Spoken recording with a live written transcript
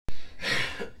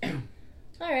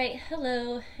All right,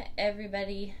 hello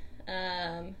everybody.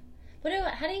 How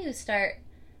do you start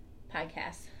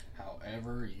podcasts?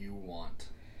 However you want.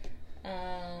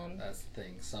 That's the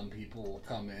thing. Some people will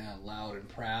come in loud and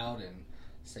proud and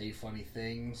say funny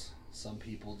things. Some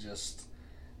people just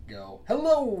go,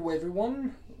 "Hello,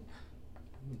 everyone."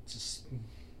 It's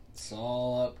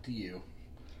all up to you.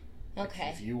 Okay.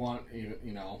 If you want, you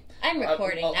know. I'm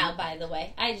recording now, by the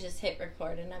way. I just hit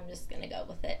record and I'm just gonna go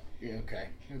with it. Yeah, okay.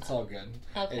 It's all good.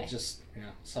 Okay. It just,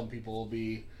 some people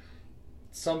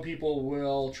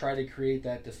will try to create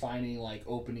that defining, like,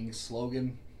 opening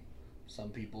slogan.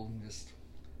 Some people just,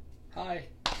 hi.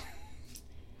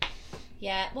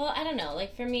 Yeah, well, I don't know.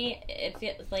 Like, for me, it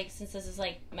feels like, since this is,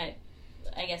 like, my,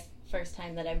 I guess, first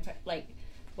time that I'm, like,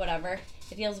 whatever,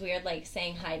 it feels weird, like,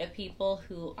 saying hi to people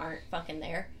who aren't fucking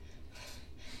there.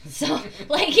 So,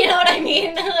 like, you know what I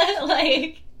mean?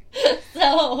 Like,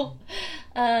 so,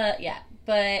 yeah.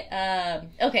 But,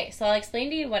 okay, so I'll explain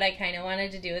to you what I kind of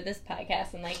wanted to do with this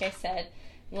podcast. And like I said,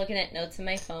 I'm looking at notes on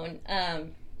my phone.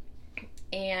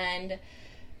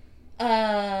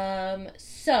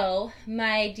 So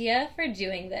my idea for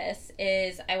doing this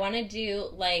is I want to do,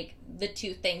 like, the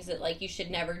two things that, like, you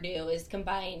should never do is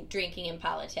combine drinking and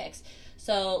politics.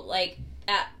 So, like,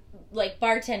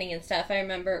 bartending and stuff. I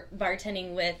remember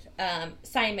bartending with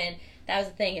Simon. That was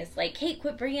the thing. Is like, hey,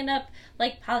 quit bringing up,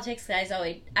 like, politics. Guys,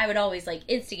 I would always, like,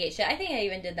 instigate shit. I think I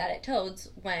even did that at Toad's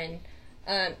when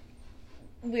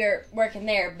we were working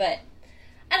there. But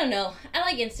I don't know. I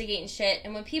like instigating shit.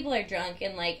 And when people are drunk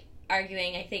and, like,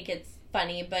 arguing, I think it's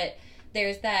funny. But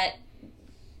there's that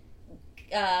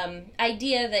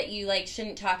idea that you, like,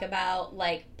 shouldn't talk about,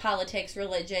 like, politics,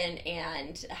 religion,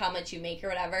 and how much you make or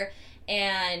whatever.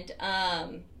 And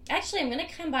actually, I'm going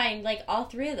to combine, like, all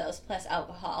three of those plus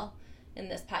alcohol in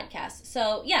this podcast.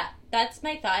 So, yeah, that's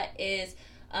my thought, is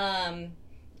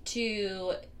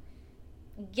to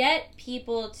get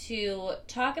people to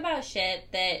talk about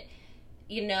shit that,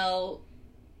 you know,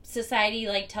 society,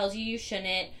 like, tells you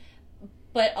shouldn't,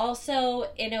 but also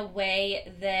in a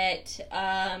way that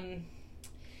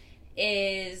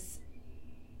is...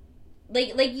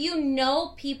 Like, you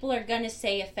know people are gonna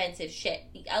say offensive shit.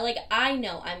 Like, I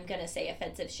know I'm gonna say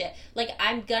offensive shit. Like,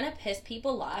 I'm gonna piss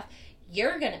people off.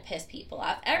 You're gonna piss people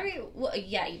off.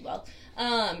 Yeah, you will.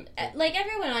 Like,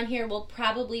 everyone on here will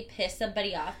probably piss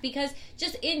somebody off. Because,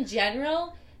 just in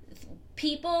general,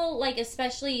 people, like,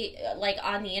 especially, like,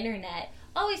 on the internet,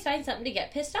 always find something to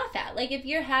get pissed off at. Like, if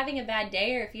you're having a bad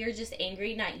day, or if you're just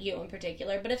angry, not you in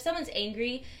particular, but if someone's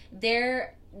angry,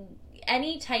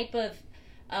 any type of...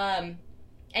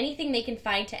 anything they can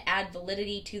find to add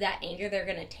validity to that anger, they're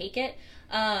going to take it.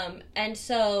 And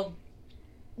so,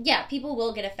 yeah, people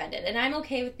will get offended. And I'm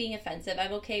okay with being offensive.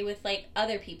 I'm okay with, like,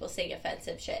 other people saying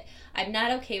offensive shit. I'm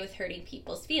not okay with hurting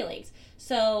people's feelings.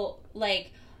 So,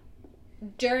 like,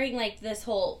 during, like, this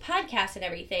whole podcast and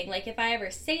everything, like, if I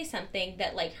ever say something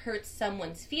that, like, hurts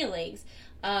someone's feelings,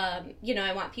 you know,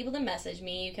 I want people to message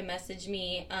me. You can message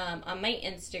me on my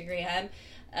Instagram.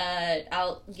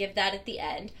 I'll give that at the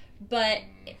end. But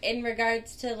in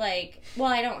regards to, like,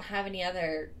 well, I don't have any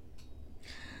other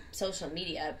social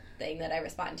media thing that I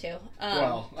respond to.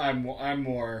 Well, I'm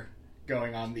more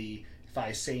going on the, if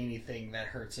I say anything that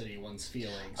hurts anyone's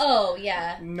feelings. Oh,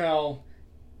 yeah. No,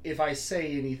 if I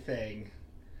say anything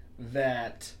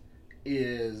that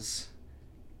is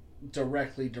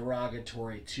directly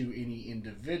derogatory to any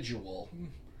individual,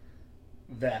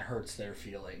 that hurts their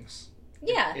feelings.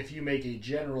 Yeah. If you make a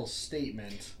general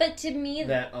statement, but to me,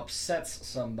 that upsets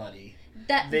somebody,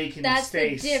 that's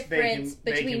the difference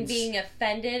between being being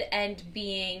offended and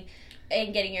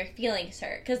getting your feelings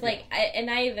hurt. Because, like,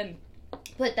 I even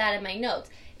put that in my notes,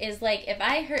 is, like, if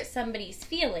I hurt somebody's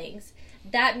feelings,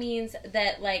 that means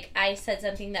that, like, I said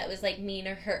something that was, like, mean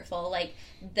or hurtful, like,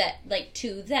 that, like,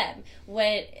 to them.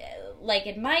 When, like,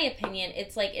 in my opinion,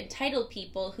 it's, like, entitled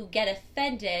people who get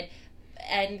offended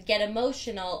and get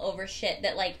emotional over shit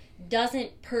that, like,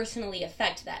 doesn't personally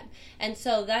affect them. And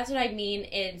so that's what I mean,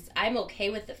 is I'm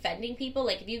okay with offending people.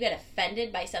 Like, if you get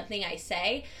offended by something I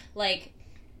say, like,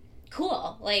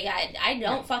 cool. Like, I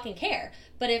don't fucking care.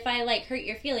 But if I, like, hurt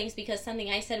your feelings because something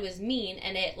I said was mean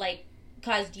and it, like,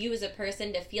 caused you as a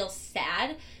person to feel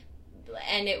sad,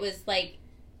 and it was, like,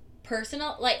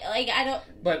 personal, like I don't,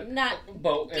 but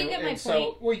do you get my point?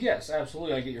 So, well, yes,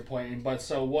 absolutely, I get your point. But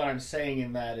so what I'm saying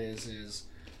in that is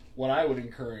what I would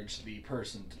encourage the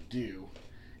person to do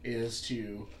is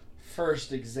to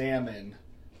first examine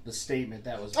the statement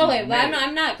that was okay, made. but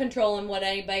I'm not controlling what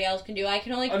anybody else can do. I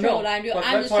can only control what I'm doing.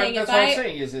 I'm just saying, that's what I'm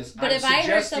saying is but if I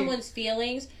hurt someone's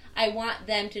feelings, I want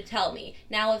them to tell me.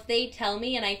 Now, if they tell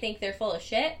me and I think they're full of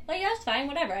shit, like, that's fine,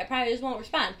 whatever. I probably just won't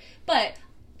respond. But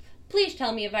please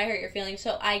tell me if I hurt your feelings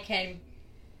so I can,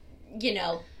 you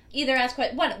know, either ask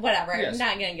whatever. Yes. I'm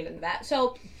not going to get into that.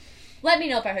 So let me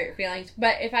know if I hurt your feelings.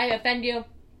 But if I offend you,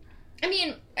 I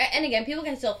mean, and again, people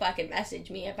can still fucking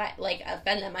message me if I, like,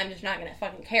 offend them. I'm just not going to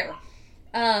fucking care.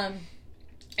 And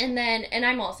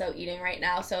I'm also eating right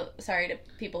now, so sorry to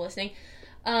people listening.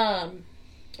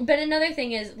 But another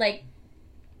thing is, like,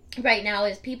 right now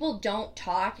is people don't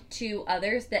talk to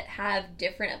others that have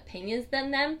different opinions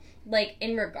than them, like,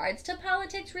 in regards to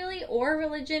politics, really, or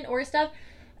religion, or stuff.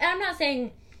 And I'm not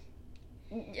saying,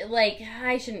 like,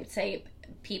 I shouldn't say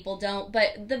people don't,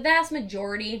 but the vast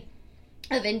majority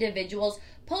of individuals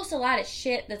post a lot of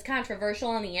shit that's controversial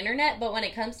on the internet, but when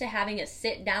it comes to having a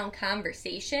sit-down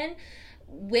conversation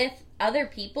with other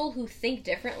people who think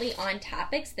differently on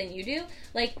topics than you do,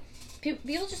 like,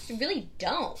 people just really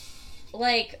don't.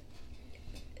 Like,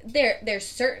 there's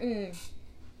certain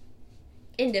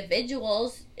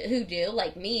individuals who do,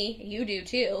 like me, you do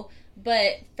too,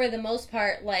 but for the most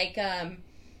part, like,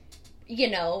 you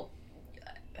know,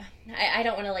 I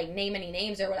don't want to, like, name any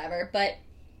names or whatever, but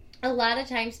a lot of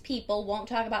times people won't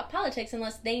talk about politics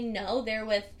unless they know they're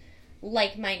with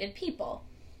like-minded people,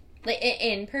 like,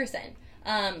 in person.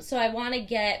 So I want to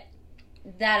get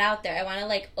that out there. I want to,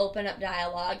 like, open up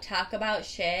dialogue, talk about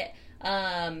shit,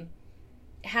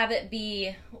 have it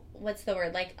be, what's the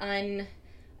word, like,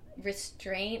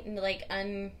 unrestrained, like,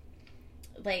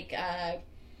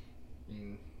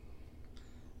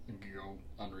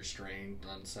 unrestrained,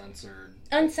 uncensored.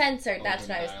 Uncensored, that's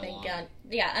what I was thinking.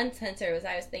 Yeah, uncensored was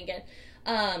what I was thinking.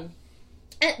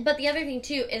 But the other thing,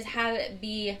 too, is have it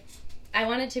be, I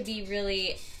want it to be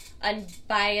really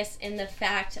unbiased in the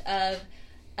fact of,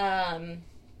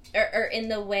 or in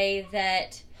the way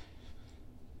that,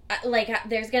 like,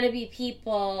 there's gonna be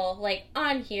people, like,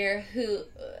 on here who,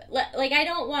 like, I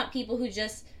don't want people who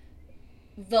just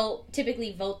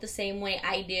typically vote the same way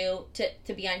I do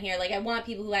to be on here. Like, I want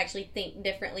people who actually think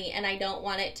differently, and I don't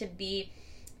want it to be,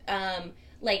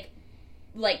 like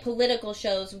political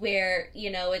shows where, you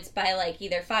know, it's by, like,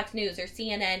 either Fox News or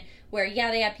CNN, where,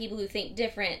 yeah, they have people who think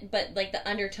different, but, like, the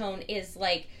undertone is,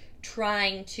 like,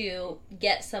 trying to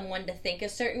get someone to think a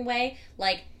certain way.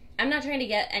 Like, I'm not trying to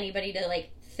get anybody to,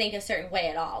 like, think a certain way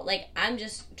at all. Like, I'm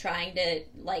just trying to,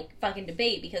 like, fucking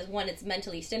debate, because, one, it's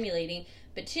mentally stimulating,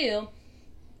 but two,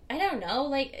 I don't know,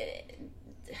 like,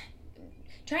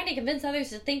 trying to convince others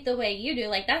to think the way you do,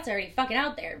 like, that's already fucking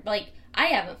out there. Like, I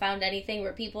haven't found anything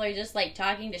where people are just, like,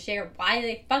 talking to share why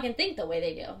they fucking think the way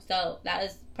they do. So that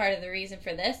was part of the reason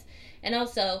for this. And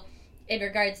also, in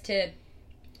regards to,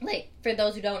 like, for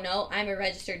those who don't know, I'm a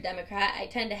registered Democrat. I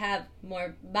tend to have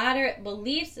more moderate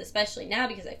beliefs, especially now,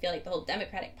 because I feel like the whole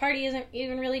Democratic Party isn't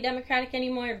even really Democratic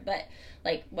anymore. But,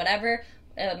 like, whatever,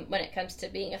 when it comes to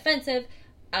being offensive,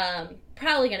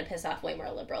 probably going to piss off way more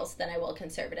liberals than I will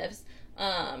conservatives.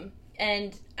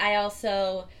 And I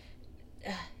also,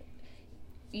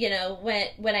 you know,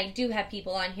 when I do have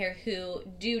people on here who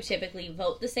do typically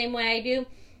vote the same way I do,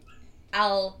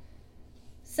 I'll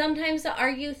sometimes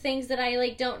argue things that I,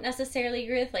 like, don't necessarily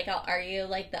agree with. Like, I'll argue,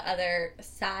 like, the other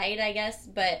side, I guess,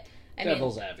 but I mean,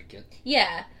 devil's advocate.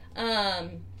 Yeah.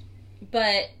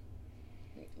 But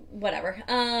whatever.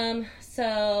 So,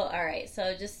 alright,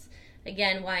 so just,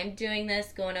 again, why I'm doing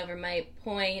this, going over my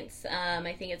points.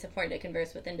 I think it's important to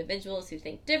converse with individuals who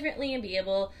think differently and be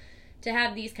able to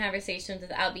have these conversations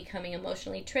without becoming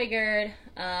emotionally triggered.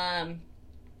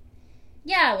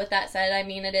 Yeah, with that said, I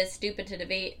mean, it is stupid to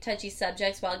debate touchy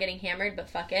subjects while getting hammered, but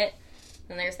fuck it.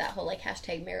 And there's that whole, like,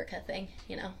 hashtag America thing,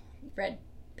 you know, red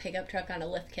pickup truck on a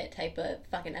lift kit type of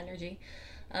fucking energy.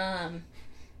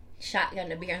 Shotgun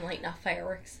to beer and lighting off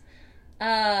fireworks.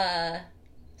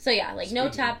 So yeah, like, no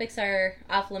topics are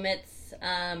off limits.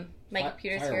 My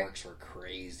computer's here. Fireworks were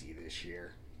crazy this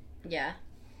year. Yeah.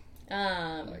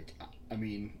 Like, I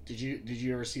mean, did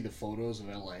you ever see the photos of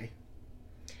LA?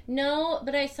 No,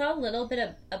 but I saw a little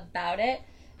bit about it.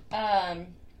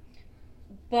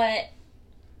 But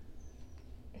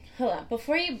hold on,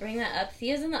 before you bring that up,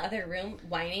 Thea's in the other room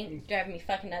whining, driving me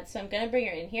fucking nuts. So I'm gonna bring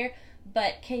her in here.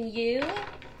 But can you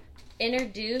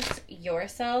introduce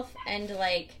yourself and,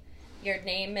 like, your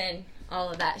name and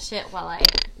all of that shit while I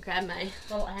grab my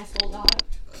little asshole dog?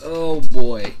 Oh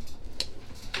boy.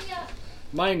 Yeah.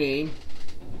 My name,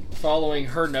 following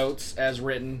her notes as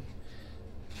written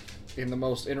in the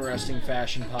most interesting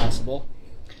fashion possible.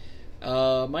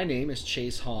 My name is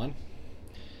Chase Hahn.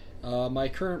 My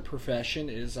current profession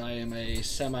is I am a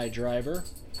semi-driver.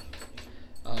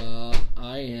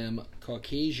 I am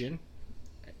Caucasian,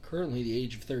 currently the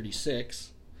age of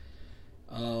 36.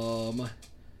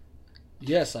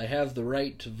 Yes, I have the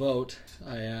right to vote.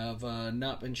 I have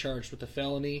not been charged with a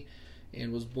felony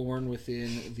and was born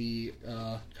within the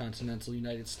continental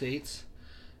United States.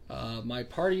 My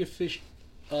party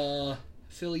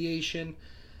affiliation,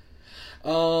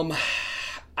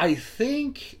 I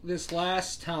think this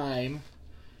last time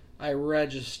I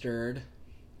registered,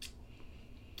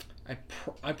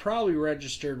 I probably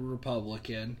registered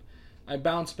Republican. I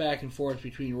bounce back and forth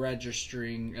between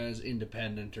registering as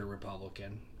independent or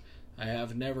Republican. I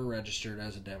have never registered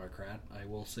as a Democrat. I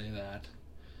will say that.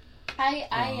 I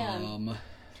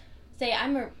say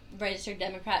I'm a registered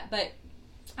Democrat, but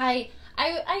I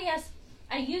guess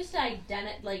I used to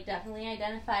definitely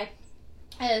identify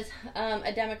as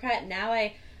a Democrat. Now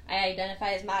I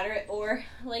identify as moderate or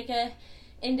like a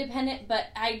independent, but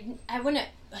I wouldn't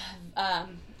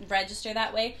register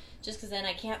that way just because then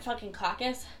I can't fucking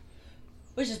caucus,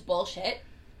 which is bullshit.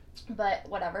 But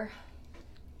whatever.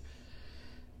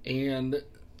 And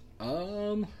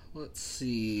let's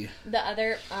see. The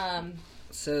other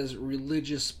says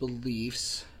religious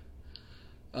beliefs.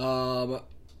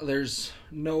 There's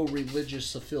no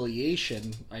religious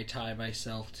affiliation I tie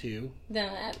myself to. No,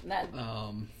 that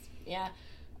yeah.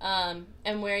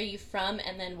 And where are you from,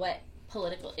 and then what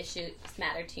political issues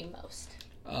matter to you most?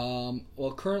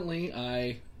 Well, currently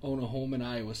I own a home in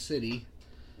Iowa City.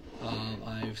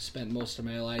 I've spent most of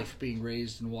my life being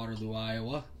raised in Waterloo,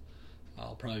 Iowa.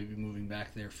 I'll probably be moving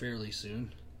back there fairly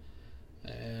soon.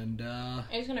 And are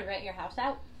you just gonna rent your house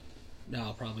out? No,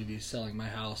 I'll probably be selling my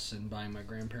house and buying my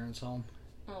grandparents' home.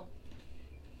 Oh.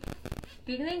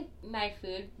 Do you think my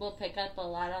food will pick up a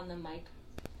lot on the mic?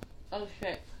 Oh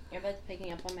shit. Your bed's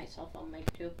picking up on my cell phone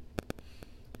mic too.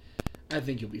 I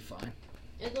think you'll be fine.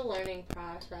 It's a learning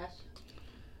process.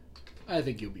 I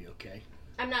think you'll be okay.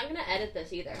 I'm not gonna edit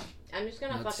this either. I'm just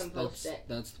gonna fucking post it.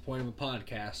 That's the point of a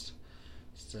podcast.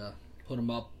 Is to put them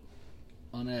up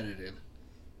unedited.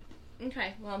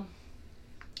 Okay, well,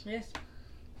 yes.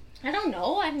 I don't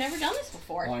know. I've never done this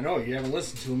before. Well, I know. You haven't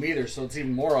listened to them either, so it's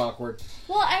even more awkward.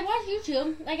 Well, I watch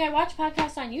YouTube. Like, I watch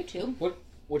podcasts on YouTube.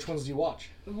 Which ones do you watch?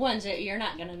 Ones that you're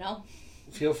not gonna know.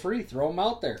 Feel free. Throw them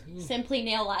out there. Simply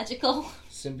Nailogical.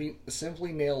 Simply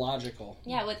Nailogical.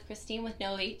 Yeah, with Christine with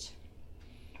no H.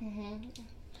 Mm-hmm.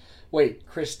 Wait,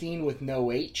 Christine with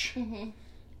no H? Mm-hmm.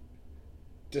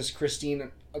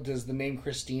 Does the name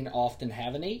Christine often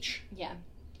have an H? Yeah.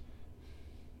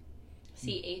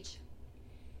 C-H.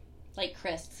 Like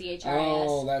Chris, C-H-R-I-S.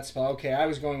 Oh, that's okay. I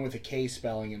was going with a K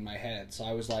spelling in my head, so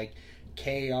I was like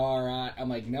K-R-I. I'm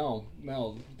like, no,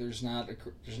 there's not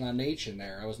an H in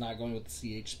there. I was not going with the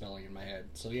C-H spelling in my head.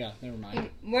 So yeah, never mind.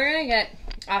 We're gonna get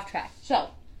off track. So,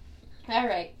 all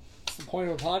right. That's the point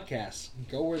of a podcast.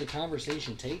 Go where the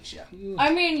conversation takes you.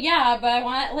 I mean, yeah, but I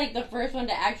want like the first one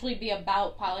to actually be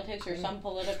about politics or some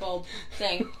political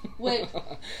thing.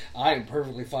 I am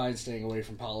perfectly fine staying away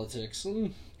from politics.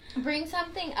 Bring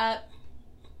something up.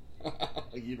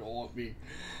 You don't want me.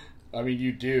 I mean,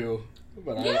 you do.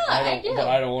 But yeah, I do. But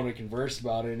I don't want to converse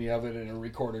about any of it in a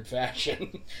recorded fashion.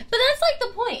 But that's like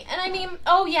the point. And I mean,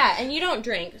 oh yeah, and you don't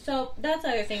drink. So that's the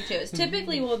other thing too. Is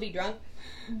typically we'll be drunk.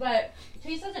 But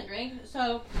Chase doesn't drink,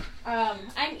 so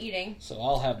I'm eating. So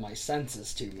I'll have my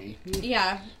senses to me.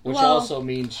 Yeah. Which also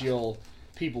means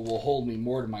people will hold me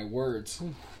more to my words.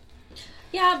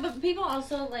 Yeah, but people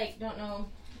also like don't know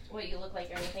what you look like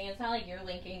or anything. It's not like you're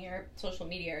linking your social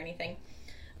media or anything.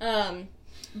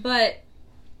 But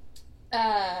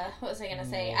what was I gonna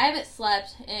say? I haven't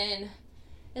slept in,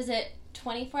 is it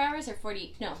 24 hours or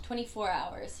 40? No, 24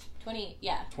 hours.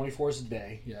 24 is a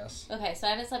day, yes. Okay, so I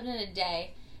haven't slept in a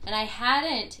day, and I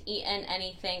hadn't eaten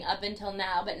anything up until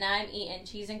now, but now I'm eating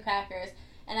cheese and crackers,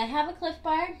 and I have a Cliff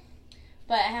Bar,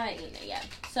 but I haven't eaten it yet.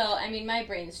 So, I mean, my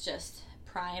brain's just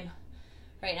prime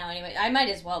right now anyway. I might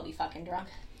as well be fucking drunk.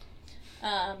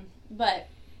 But,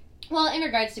 well, in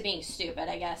regards to being stupid,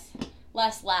 I guess.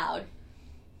 Less loud.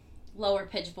 Lower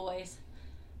pitch voice.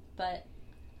 But,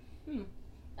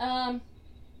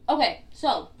 okay,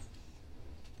 so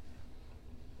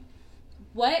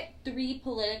what three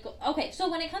political... Okay, so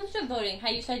when it comes to voting, how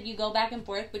you said you go back and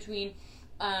forth between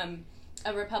a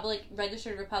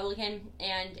registered Republican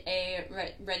and a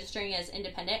registering as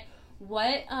independent,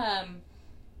 what,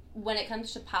 when it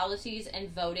comes to policies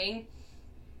and voting,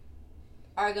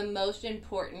 are the most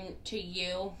important to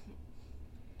you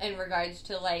in regards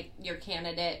to, like, your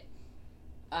candidate,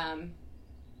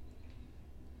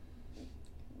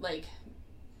 like,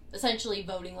 essentially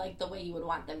voting like the way you would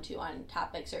want them to on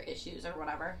topics or issues or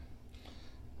whatever?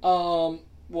 Well,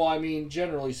 I mean,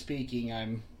 generally speaking,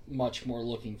 I'm much more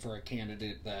looking for a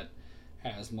candidate that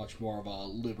has much more of a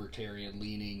libertarian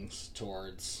leanings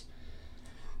towards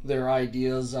their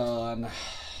ideas on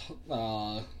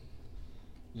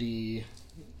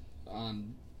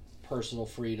on personal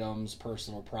freedoms,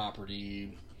 personal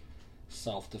property,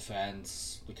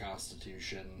 self-defense, the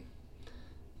Constitution.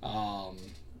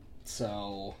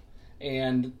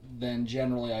 And then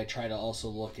generally I try to also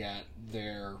look at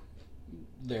their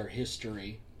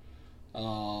history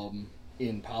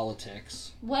in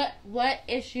politics. What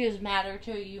issues matter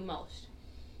to you most?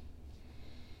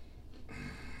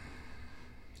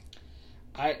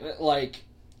 I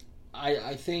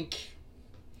think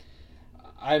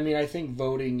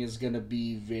voting is going to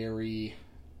be very.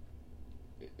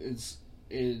 It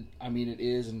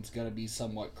is, and it's going to be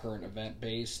somewhat current event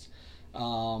based.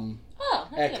 That's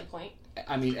a good point.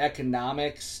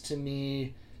 Economics to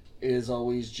me is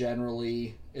always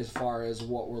generally, as far as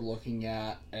what we're looking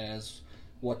at as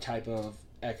what type of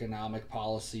economic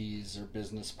policies or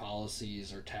business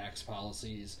policies or tax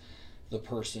policies the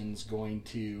person's going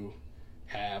to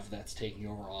have that's taking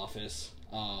over office.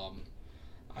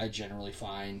 I generally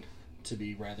find to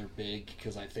be rather big,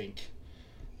 because I think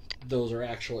those are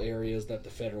actual areas that the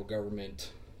federal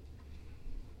government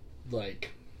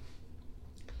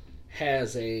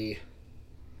has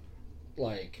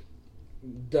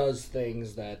does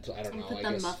things that I don't know. Put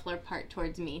the muffler part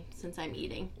towards me since I'm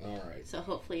eating. All right. So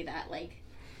hopefully that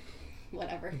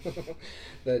whatever.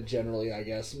 That generally, I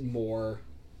guess, more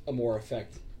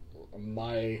affect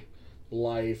my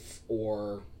life,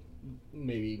 or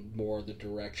maybe more the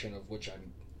direction of which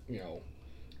I'm,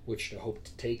 which to hope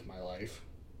to take my life.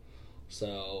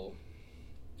 So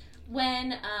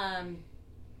when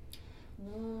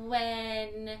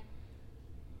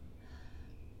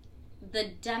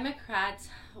the Democrats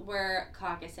were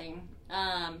caucusing,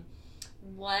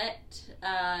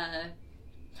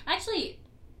 actually,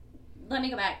 let me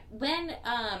go back. When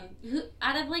who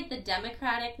out of the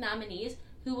Democratic nominees,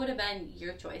 who would have been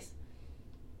your choice?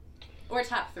 Or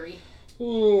top 3?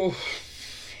 Ooh.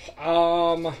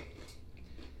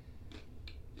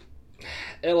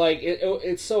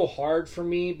 It's so hard for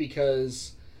me,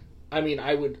 because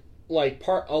I would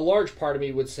a large part of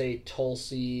me would say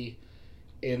Tulsi,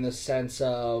 in the sense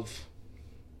of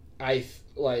I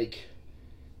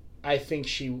think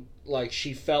she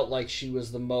felt like she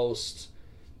was the most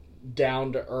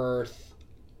down to earth,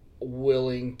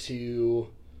 willing to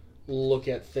look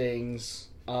at things,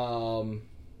 and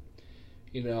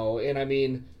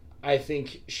I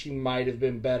think she might have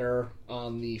been better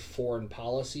on the foreign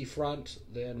policy front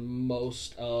than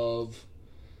most of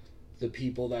the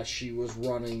people that she was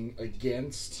running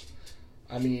against.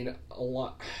 A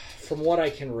lot, from what I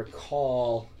can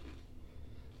recall,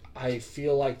 I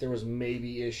feel like there was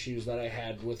maybe issues that I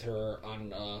had with her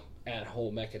on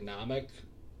at-home economic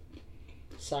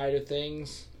side of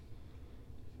things.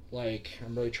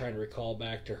 I'm really trying to recall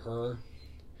back to her.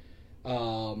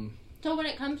 So when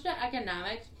it comes to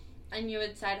economics, and you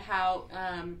had said how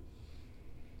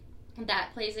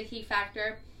that plays a key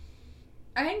factor,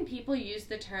 I think people use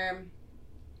the term...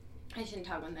 I shouldn't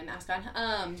talk with my mask on.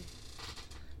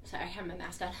 Sorry, I have my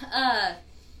mask on.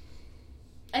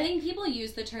 I think people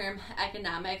use the term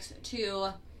economics to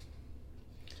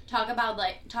talk about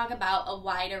a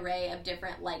wide array of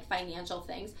different financial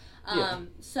things.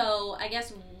 So I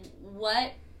guess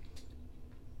what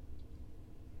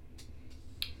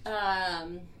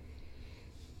I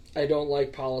don't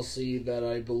like policy that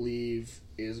I believe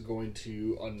is going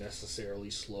to unnecessarily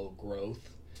slow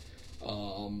growth,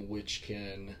 which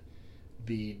can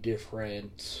be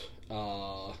different,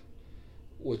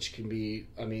 which can be,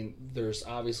 there's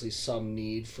obviously some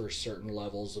need for certain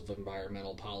levels of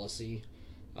environmental policy.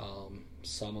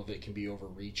 Some of it can be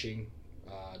overreaching.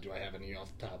 Do I have any off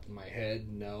the top of my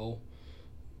head? No.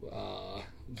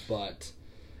 But...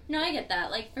 No, I get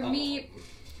that. For me,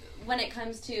 when it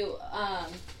comes to,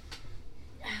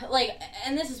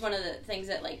 and this is one of the things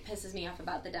that, pisses me off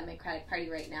about the Democratic Party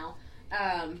right now.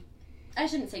 I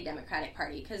shouldn't say Democratic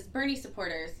Party, because Bernie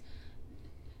supporters,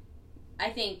 I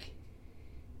think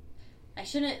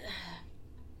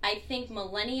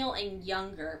millennial and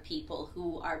younger people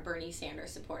who are Bernie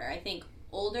Sanders supporter. I think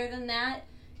older than that,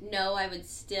 no, I would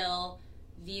still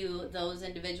view those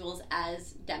individuals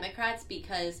as Democrats,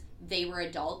 because they were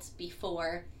adults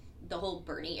before the whole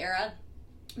Bernie era.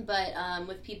 But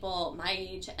with people my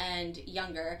age and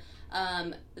younger,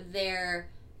 they're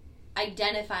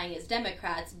identifying as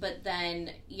Democrats, but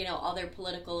then, all their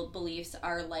political beliefs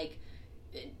are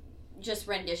just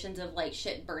renditions of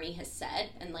shit Bernie has said,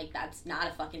 and that's not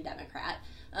a fucking Democrat.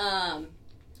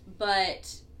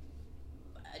 But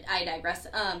I digress.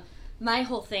 My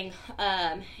whole thing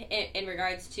in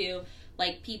regards to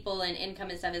people and income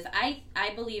and stuff is I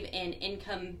believe in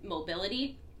income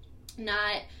mobility,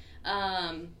 not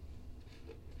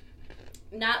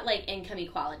like income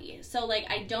equality. So like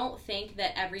I don't think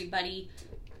that everybody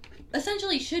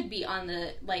essentially should be on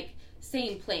the like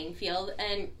same playing field,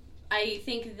 and I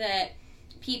think that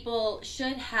people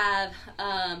should have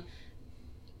like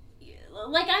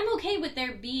I'm okay with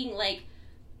there being like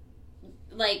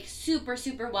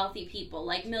super wealthy people,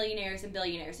 like millionaires and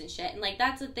billionaires and shit, and like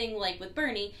that's the thing like with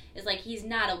Bernie is like he's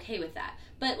not okay with that,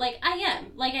 but like I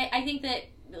am like I think that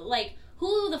like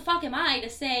who the fuck am I to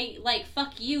say like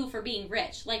fuck you for being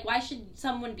rich? Like why should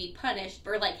someone be punished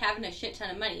for like having a shit ton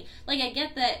of money? Like I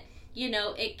get that, you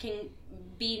know, it can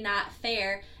be not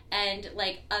fair and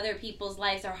like other people's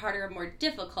lives are harder and more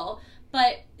difficult,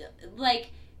 but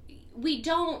like we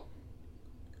don't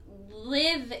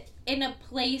live in a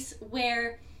place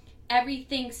where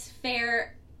everything's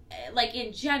fair, like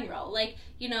in general, like,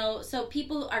 you know, so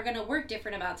people are going to work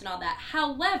different amounts and all that.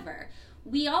 However,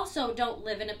 we also don't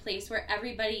live in a place where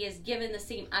everybody is given the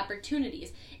same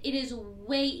opportunities. It is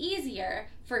way easier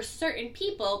for certain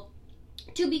people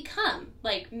to become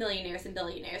like millionaires and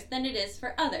billionaires than it is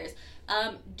for others,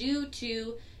 due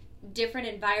to different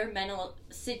environmental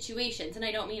situations. And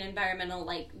I don't mean environmental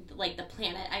like the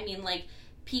planet. I mean like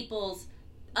people's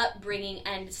upbringing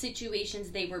and situations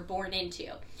they were born into.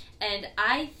 And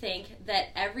I think that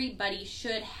everybody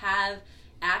should have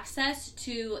access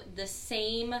to the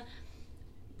same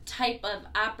type of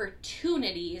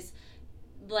opportunities,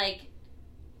 like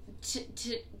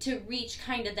to reach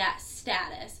kind of that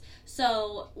status.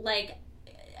 So like,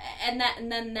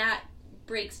 and then that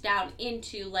breaks down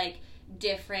into like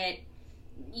different,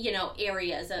 you know,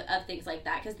 areas of things like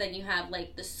that, because then you have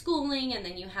like the schooling, and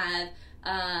then you have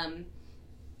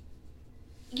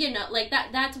you know, like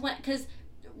that's what, because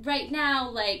right now,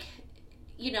 like,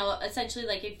 you know, essentially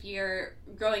like if you're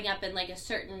growing up in like a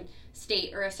certain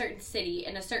state or a certain city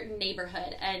in a certain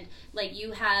neighborhood, and like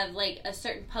you have like a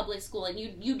certain public school and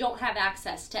you don't have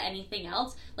access to anything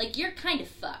else, like you're kind of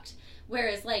fucked.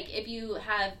 Whereas like if you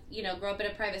have, you know, grow up in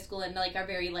a private school and like are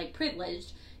very like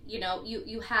privileged, you know,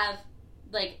 you have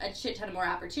like a shit ton of more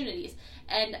opportunities.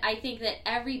 And I think that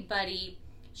everybody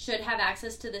should have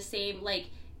access to the same like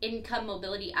income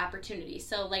mobility opportunities.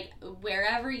 So like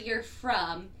wherever you're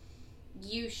from,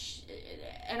 you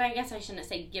and I guess I shouldn't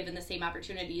say given the same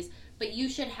opportunities, but you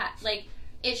should have like,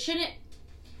 it shouldn't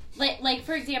like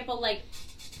for example, like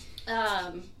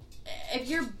if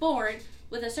you're born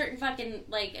with a certain fucking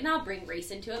like, and I'll bring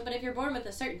race into it, but if you're born with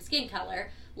a certain skin color,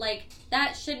 like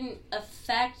that shouldn't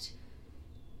affect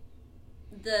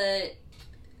the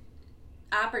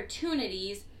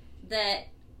opportunities that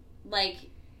like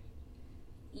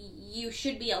you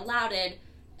should be allowed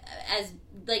as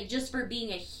like just for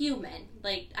being a human.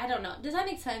 Like I don't know, does that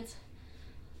make sense?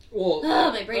 Well,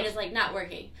 my brain is like not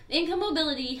working. Income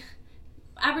mobility,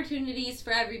 opportunities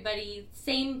for everybody,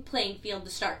 same playing field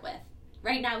to start with.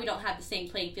 Right now we don't have the same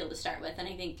playing field to start with, and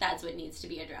I think that's what needs to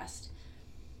be addressed.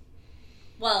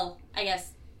 Well, I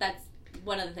guess that's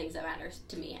one of the things that matters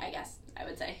to me, I guess I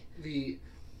would say.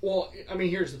 Well, I mean,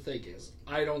 here's the thing is,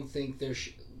 I don't think there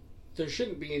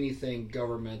shouldn't be anything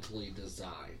governmentally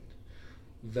designed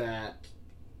that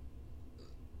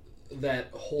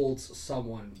holds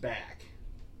someone back.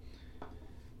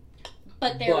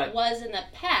 But there was in the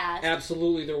past.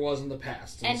 Absolutely, there was in the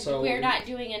past. And so we're not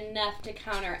doing enough to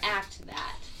counteract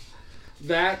that.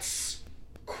 That's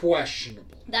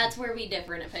questionable. That's where we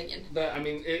differ in opinion. I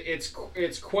mean,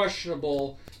 it's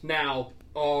questionable. Now,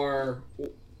 are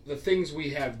the things we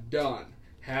have done,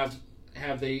 have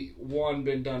they, one,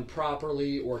 been done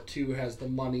properly, or two, has the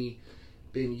money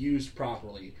been used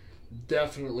properly?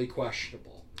 Definitely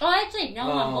questionable. Oh, I'd say no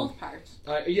on both parts.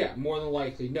 Yeah, more than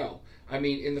likely no. I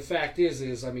mean, and the fact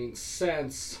is, I mean,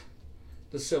 since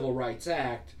the Civil Rights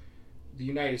Act, the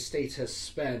United States has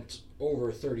spent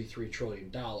over $33 trillion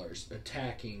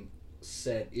attacking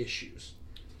said issues.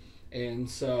 And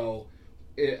so,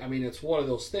 I mean, it's one of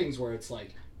those things where it's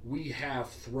like, we have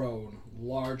thrown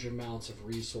large amounts of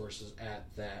resources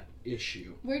at that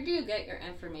issue. Where do you get your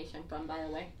information from, by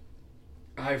the way?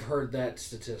 I've heard that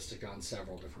statistic on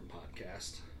several different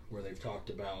podcasts where they've talked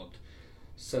about,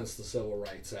 since the Civil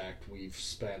Rights Act, we've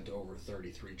spent over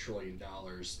 $33 trillion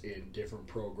in different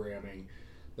programming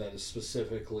that is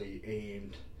specifically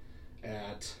aimed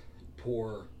at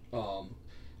poor.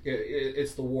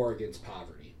 It's the war against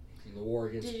poverty. And the war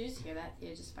against. Did you just hear that?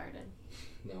 You just farted.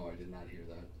 No, I did not hear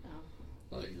that.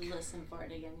 Oh. Like, listen for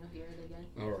it again. You'll hear it again.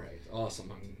 All right.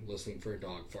 Awesome. I'm listening for a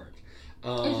dog fart.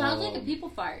 It sounds like a people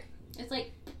fart. It's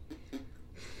like.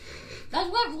 That's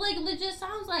what, like, legit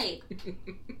sounds like.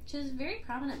 She has a very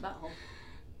prominent butthole.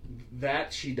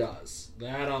 That she does.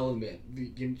 That I'll admit.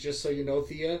 Just so you know,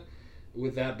 Thea,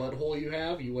 with that butthole you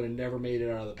have, you would have never made it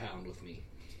out of the pound with me.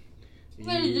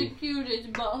 That is the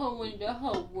cutest butthole in the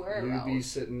whole world. You'd be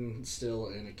sitting still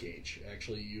in a cage.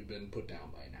 Actually, you'd been put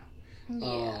down by now.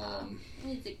 Yeah.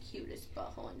 He's the cutest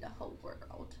butthole in the whole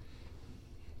world.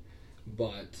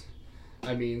 But,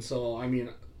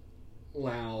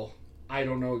 Lau, I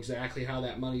don't know exactly how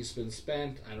that money's been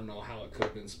spent. I don't know how it could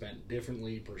have been spent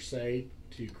differently, per se,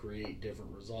 to create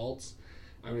different results.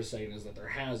 I'm just saying is that there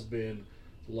has been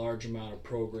large amount of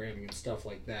programming and stuff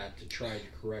like that to try to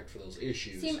correct for those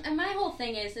issues. See, and my whole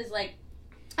thing is like,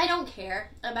 I don't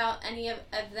care about any of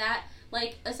that.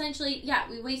 Like, essentially, yeah,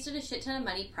 we wasted a shit ton of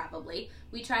money, probably.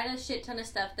 We tried a shit ton of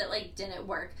stuff that, like, didn't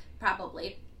work,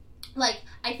 probably. Like,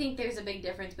 I think there's a big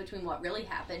difference between what really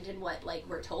happened and what, like,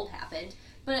 we're told happened.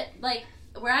 But, like,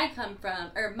 where I come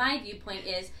from, or my viewpoint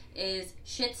is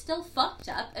shit's still fucked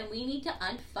up, and we need to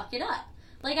unfuck it up.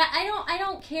 Like, I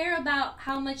don't care about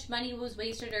how much money was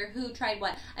wasted or who tried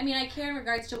what. I mean, I care in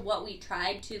regards to what we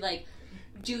tried to, like,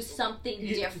 do something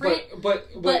different. But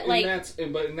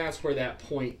that's where that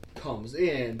point comes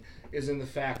in, is in the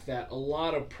fact that a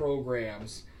lot of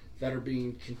programs that are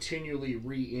being continually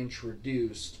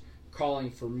reintroduced, calling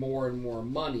for more and more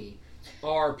money,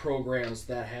 are programs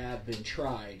that have been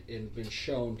tried and been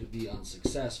shown to be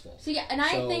unsuccessful. So yeah, and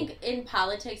I think in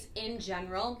politics in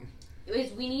general,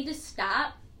 is we need to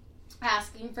stop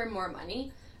asking for more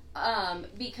money,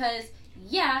 because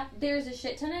yeah, there's a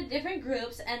shit ton of different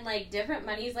groups, and like different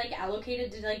money's like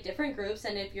allocated to like different groups,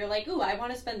 and if you're like, ooh, I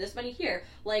want to spend this money here,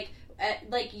 like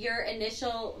your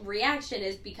initial reaction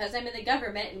is, because I'm in the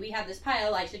government and we have this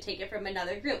pile, I should take it from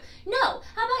another group. No,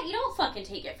 how about you don't fucking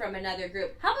take it from another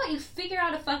group? How about you figure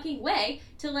out a fucking way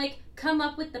to like come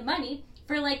up with the money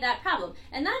for like that problem?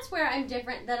 And that's where I'm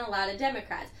different than a lot of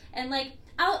Democrats. And like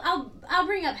I'll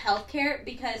bring up healthcare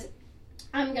because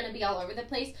I'm gonna be all over the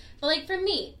place. But like for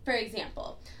me, for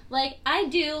example, like I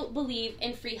do believe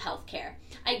in free healthcare.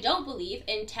 I don't believe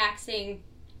in taxing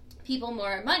people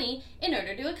more money in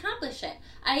order to accomplish it.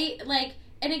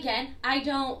 And again, I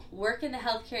don't work in the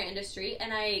healthcare industry,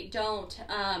 and I don't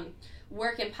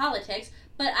work in politics,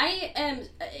 but I am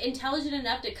intelligent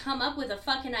enough to come up with a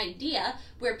fucking idea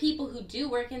where people who do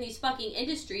work in these fucking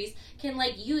industries can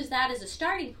like use that as a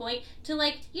starting point to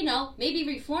like, you know, maybe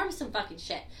reform some fucking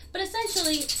shit. But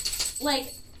essentially,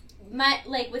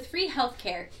 with free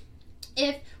healthcare,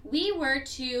 if we were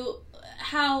to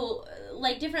how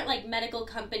like different like medical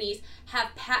companies have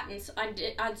patents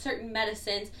on certain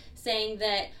medicines saying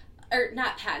that, or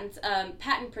not patents,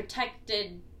 patent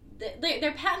protected,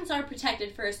 their patents are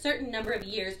protected for a certain number of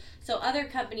years, so other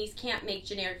companies can't make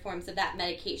generic forms of that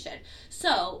medication.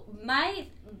 So my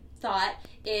thought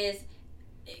is,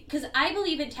 because I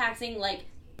believe in taxing like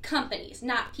companies,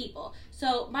 not people.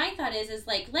 So my thought is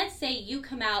like, let's say you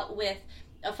come out with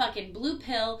a fucking blue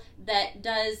pill that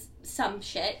does some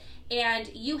shit, and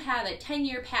you have a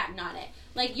 10-year patent on it.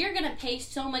 Like, you're gonna pay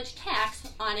so much tax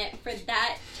on it for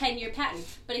that 10-year patent.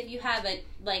 But if you have a,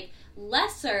 like,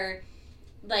 lesser,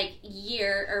 like,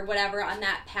 year or whatever on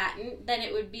that patent, then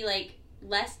it would be, like,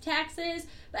 less taxes.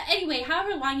 But anyway,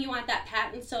 however long you want that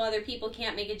patent so other people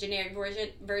can't make a generic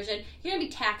version, you're gonna be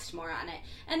taxed more on it.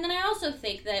 And then I also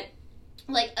think that,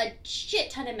 like, a shit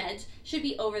ton of meds should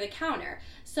be over the counter.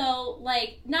 So,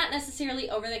 like, not necessarily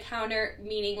over the counter,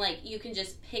 meaning, like, you can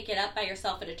just pick it up by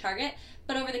yourself at a Target,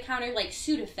 but over the counter, like,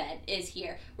 Sudafed is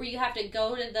here, where you have to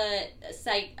go to the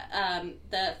site,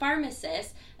 the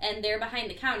pharmacist, and they're behind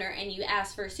the counter, and you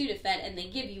ask for a Sudafed, and they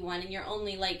give you one, and you're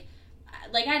only, like,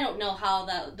 I don't know how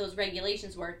those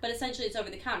regulations work, but essentially it's over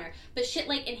the counter. But shit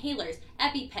like inhalers,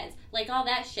 EpiPens, like all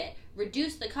that shit,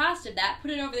 reduce the cost of that,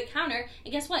 put it over the counter,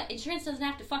 and guess what? Insurance doesn't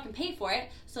have to fucking pay for it,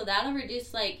 so that'll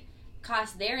reduce, like,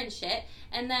 cost there and shit.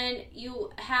 And then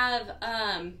you have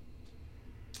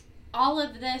all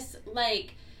of this,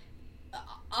 like,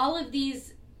 all of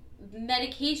these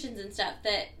medications and stuff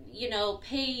that, you know,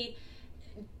 pay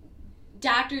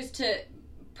doctors to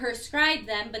prescribe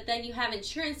them, but then you have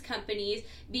insurance companies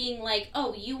being like,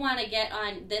 oh, you want to get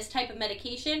on this type of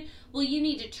medication? Well, you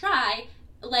need to try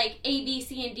like A, B,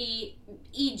 C, and D,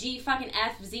 E, G, fucking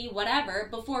F, Z, whatever,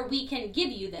 before we can give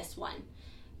you this one.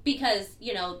 Because,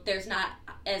 you know, there's not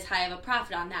as high of a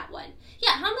profit on that one.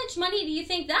 Yeah, how much money do you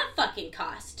think that fucking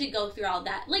costs to go through all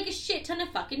that? Like a shit ton of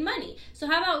fucking money. So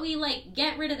how about we, like,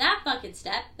 get rid of that fucking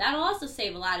step? That'll also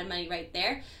save a lot of money right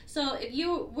there. So if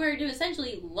you were to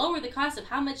essentially lower the cost of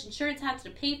how much insurance has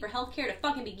to pay for healthcare to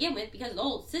fucking begin with, because the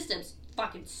whole system's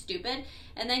fucking stupid,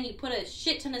 and then you put a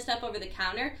shit ton of stuff over the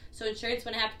counter, so insurance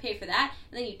wouldn't have to pay for that,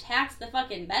 and then you tax the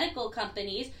fucking medical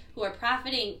companies who are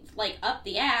profiting, like, up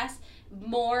the ass,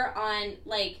 more on,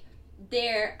 like,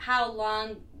 how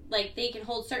long like, they can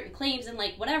hold certain claims and,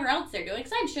 like, whatever else they're doing,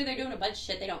 because I'm sure they're doing a bunch of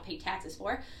shit they don't pay taxes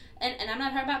for, and I'm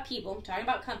not talking about people, I'm talking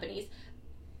about companies,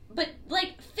 but,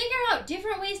 like, figure out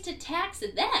different ways to tax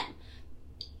them, and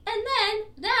then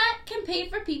that can pay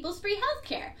for people's free health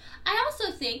care. I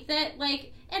also think that,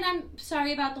 like, and I'm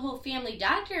sorry about the whole family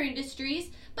doctor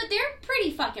industries, but they're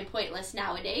pretty fucking pointless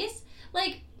nowadays.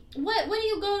 Like, what do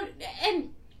you go,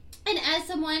 and as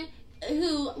someone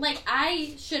who, like,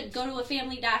 I should go to a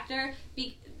family doctor,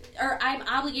 or I'm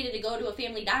obligated to go to a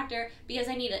family doctor because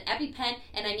I need an EpiPen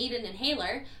and I need an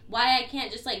inhaler. Why I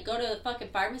can't just, like, go to a fucking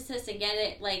pharmacist and get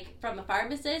it, like, from a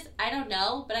pharmacist, I don't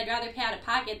know, but I'd rather pay out of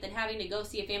pocket than having to go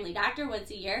see a family doctor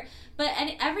once a year. But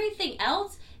and everything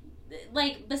else,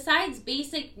 like, besides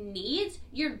basic needs,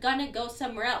 you're gonna go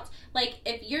somewhere else. Like,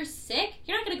 if you're sick,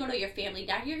 you're not gonna go to your family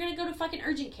doctor, you're gonna go to fucking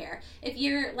urgent care. If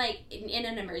you're, like, in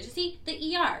an emergency,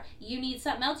 the ER. You need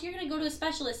something else, you're gonna go to a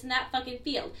specialist in that fucking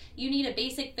field. You need a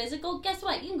basic physical, guess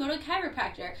what? You can go to a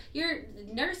chiropractor. Your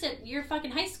nurse at your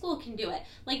fucking high school can do it.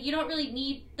 Like, you don't really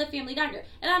need the family doctor.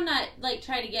 And I'm not, like,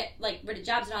 trying to get, like, rid of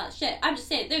jobs and all that shit. I'm just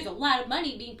saying, there's a lot of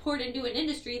money being poured into an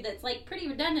industry that's, like, pretty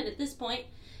redundant at this point.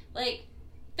 Like,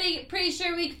 pretty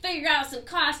sure we can figure out some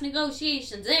cost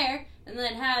negotiations there, and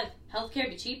then have healthcare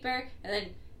be cheaper, and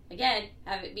then, again,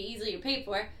 have it be easier to pay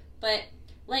for. But,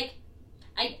 like,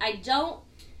 I don't,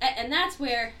 and that's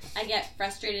where I get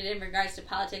frustrated in regards to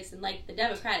politics and, like, the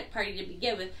Democratic Party to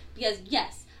begin with, because,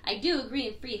 yes, I do agree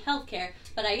in free healthcare,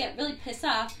 but I get really pissed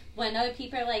off when other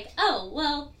people are like, oh,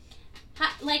 well,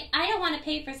 like, I don't want to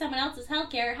pay for someone else's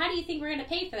healthcare. How do you think we're going to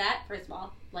pay for that? First of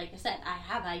all, like I said, I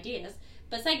have ideas.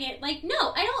 But second, like,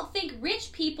 no, I don't think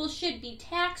rich people should be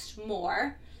taxed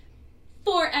more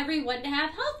for everyone to have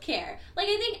health care. Like,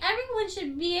 I think everyone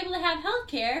should be able to have health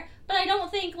care, but I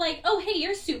don't think, like, oh, hey,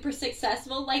 you're super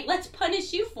successful, like, let's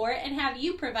punish you for it and have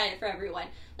you provide it for everyone.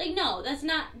 Like, no, that's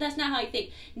not how I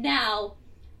think. Now,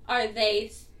 are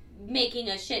they making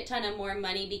a shit ton of more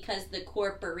money because the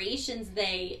corporations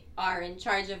they are in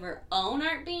charge of or own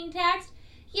aren't being taxed?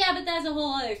 Yeah, but that's a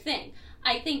whole other thing.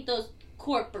 I think those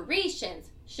corporations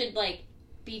should, like,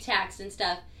 be taxed and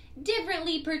stuff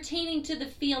differently pertaining to the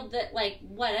field that, like,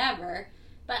 whatever.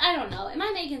 But I don't know. Am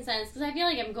I making sense? Because I feel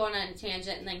like I'm going on a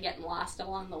tangent and then getting lost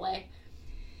along the way.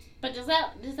 But does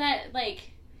that, like,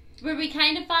 were we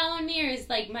kind of following me, or is,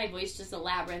 like, my voice just a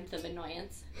labyrinth of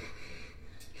annoyance?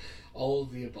 All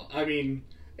of the above. I mean,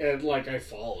 and, like, I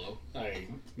follow. I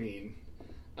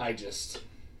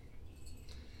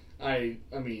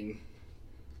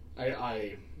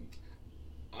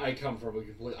come from a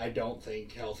complete... I don't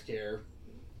think healthcare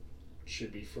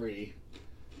should be free,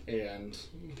 and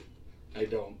I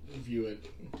don't view it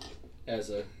as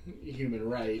a human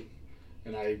right,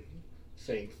 and I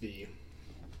think the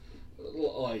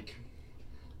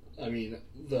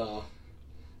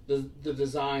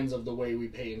designs of the way we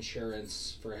pay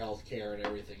insurance for healthcare and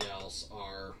everything else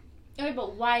are... Okay,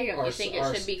 but why don't you think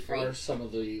it should be free? Are some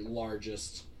of the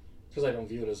largest... Because I don't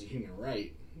view it as a human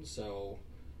right, so...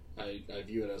 I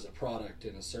view it as a product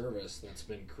and a service that's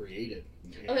been created.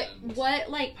 Okay, what,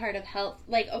 like, part of health,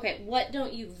 like, okay, what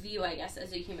don't you view, I guess,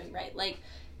 as a human right? Like,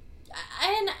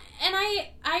 I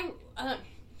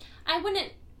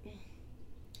wouldn't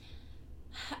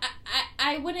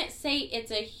say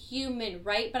it's a human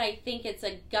right, but I think it's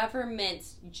a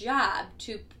government's job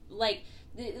to, like,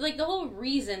 the whole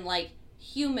reason, like,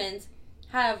 humans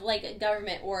have, like, a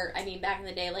government, or, I mean, back in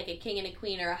the day, like, a king and a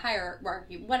queen, or a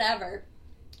hierarchy, whatever.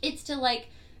 It's to, like,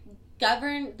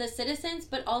 govern the citizens,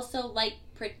 but also, like,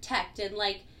 protect and,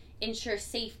 like, ensure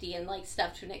safety and, like,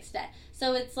 stuff to an extent.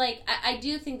 So it's, like, I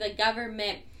do think the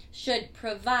government should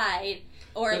provide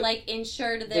or, like,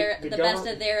 ensure to the best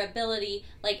of their ability,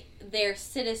 like, their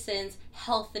citizens'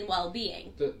 health and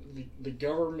well-being. The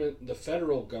government, the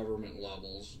federal government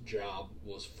level's job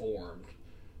was formed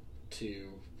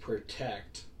to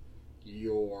protect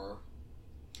your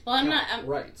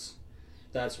rights.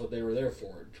 That's what they were there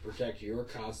for, to protect your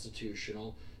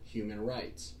constitutional human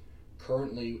rights.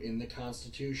 Currently, in the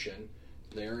Constitution,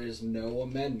 there is no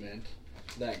amendment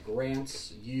that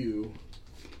grants you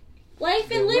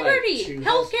life and liberty.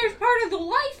 Healthcare is part of the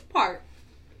life part.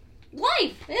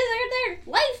 Life. There.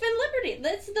 Life and liberty.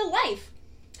 That's the life.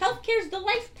 Healthcare is the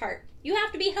life part. You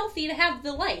have to be healthy to have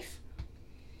the life.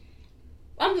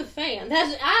 I'm just saying.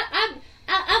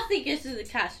 I think this is the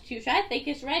Constitution. I think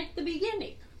it's right at the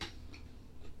beginning.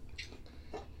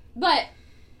 But,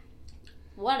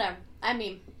 whatever. I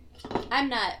mean, I'm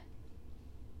not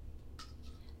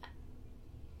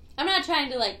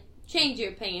trying to, like, change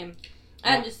your opinion.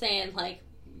 I'm just saying, like...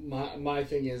 My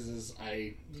thing is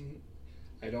I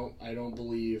I don't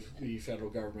believe the federal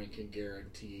government can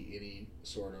guarantee any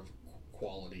sort of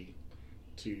quality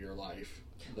to your life.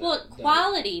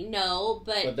 Quality, no,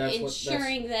 but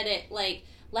ensuring that it like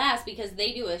lasts, because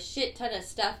they do a shit ton of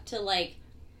stuff to like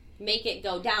make it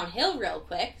go downhill real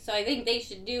quick. So I think they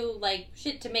should do like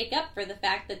shit to make up for the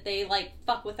fact that they like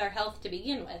fuck with our health to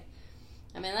begin with.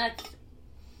 I mean,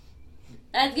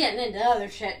 that's getting into other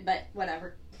shit, but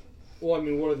whatever. Well, I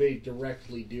mean, what are they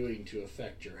directly doing to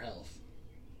affect your health?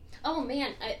 Oh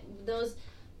man,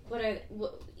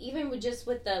 even with just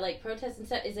with the like protests and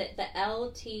stuff, is it the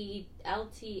LTL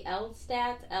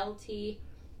stats,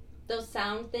 those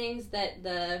sound things that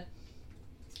the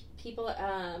people,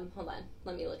 hold on,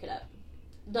 let me look it up.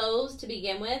 Those to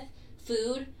begin with,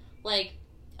 food, like,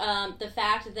 the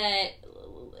fact that,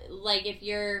 like, if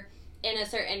you're in a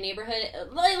certain neighborhood,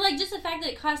 like just the fact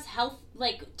that it costs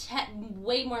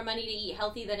way more money to eat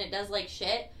healthy than it does like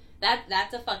shit,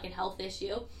 that's a fucking health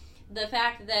issue. The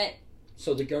fact that...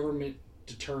 So the government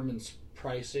determines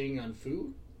pricing on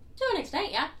food? To an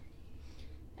extent, yeah.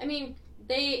 I mean,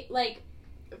 they, like,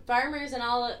 farmers and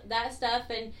all that stuff,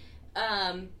 and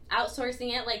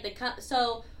outsourcing it, like,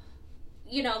 so,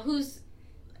 you know, who's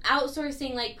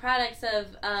outsourcing, like, products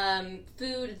of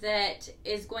food that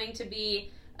is going to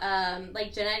be,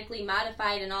 like, genetically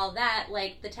modified and all that,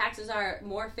 like, the taxes are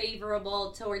more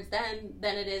favorable towards them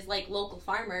than it is, like, local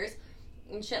farmers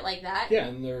and shit like that. Yeah,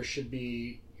 and there shouldn't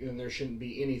be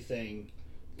anything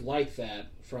like that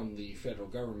from the federal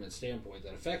government standpoint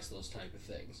that affects those type of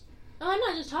things. Oh, I'm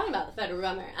not just talking about the federal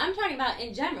government. I'm talking about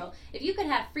in general. If you could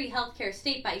have free healthcare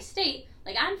state by state,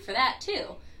 like, I'm for that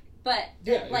too. But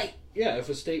yeah, if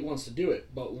a state wants to do it,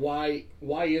 but why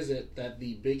is it that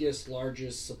the biggest,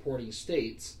 largest supporting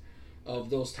states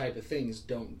of those type of things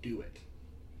don't do it?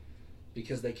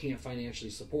 Because they can't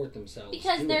financially support themselves.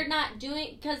 Because they're not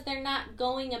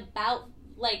going about,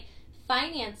 like,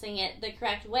 financing it the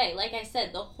correct way. Like I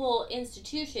said, the whole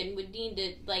institution would need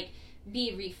to, like,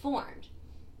 be reformed.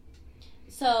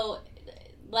 So,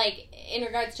 like, in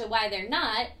regards to why they're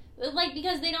not, like,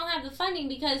 because they don't have the funding,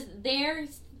 because they're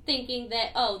thinking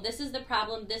that, oh, this is the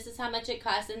problem, this is how much it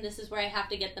costs, and this is where I have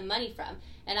to get the money from.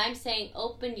 And I'm saying,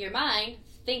 open your mind,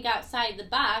 think outside the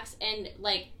box, and,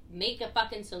 like, make a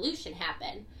fucking solution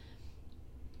happen.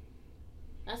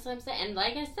 That's what I'm saying. And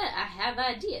like I said, I have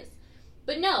ideas.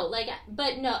 But no,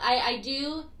 I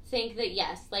do think that,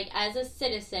 yes, like, as a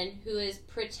citizen who is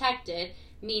protected,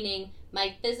 meaning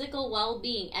my physical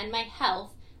well-being and my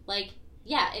health, like,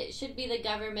 yeah, it should be the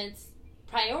government's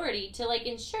priority to, like,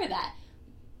 ensure that.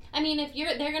 I mean, if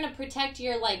they're gonna protect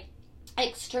your, like,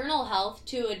 external health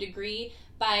to a degree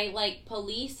by, like,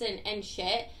 police and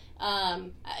shit,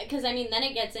 because, I mean, then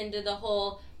it gets into the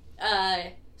whole,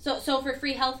 so for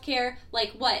free healthcare,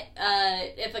 like, what,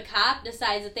 if a cop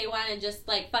decides that they want to just,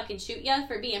 like, fucking shoot you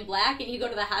for being black and you go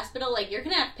to the hospital, like, you're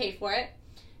gonna have to pay for it.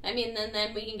 I mean,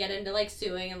 then we can get into, like,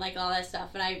 suing and, like, all that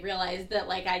stuff, and I realized that,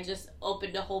 like, I just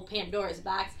opened a whole Pandora's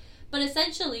box. But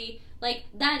essentially, like,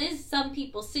 that is some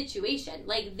people's situation.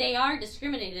 Like, they are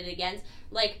discriminated against.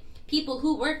 Like, people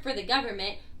who work for the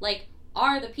government, like,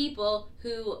 are the people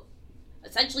who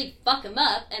essentially fuck them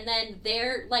up, and then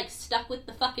they're, like, stuck with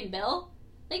the fucking bill.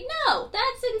 Like, no,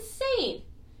 that's insane.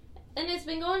 And it's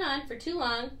been going on for too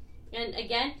long. And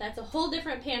again, that's a whole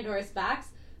different Pandora's box.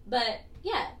 But,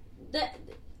 yeah,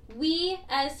 we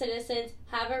as citizens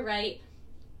have a right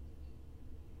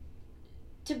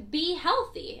to be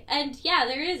healthy. And yeah,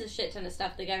 there is a shit ton of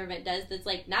stuff the government does that's,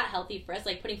 like, not healthy for us,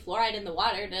 like putting fluoride in the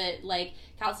water to, like,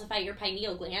 calcify your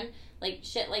pineal gland, like,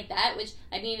 shit like that, which,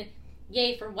 I mean,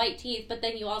 yay for white teeth, but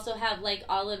then you also have, like,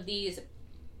 all of these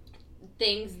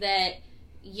things that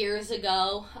years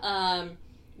ago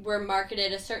were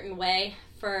marketed a certain way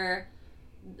for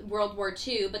World War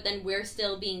II, but then we're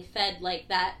still being fed, like,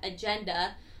 that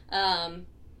agenda, and,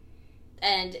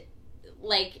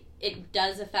 like, it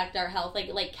does affect our health,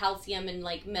 like calcium and,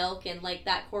 like, milk, and, like,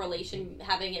 that correlation,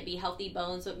 having it be healthy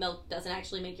bones, but milk doesn't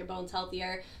actually make your bones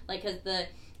healthier, like, because the,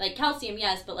 like, calcium,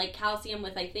 yes, but, like, calcium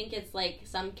with, I think it's, like,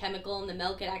 some chemical in the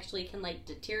milk, it actually can, like,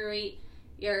 deteriorate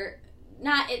your,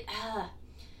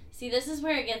 see, this is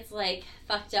where it gets, like,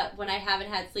 fucked up when I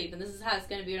haven't had sleep, and this is how it's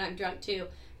gonna be when I'm drunk, too,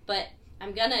 but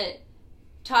I'm gonna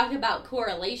talk about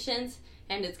correlations,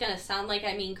 and it's gonna sound like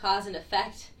I mean cause and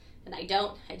effect, and I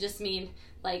don't. I just mean,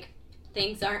 like,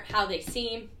 things aren't how they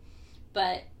seem.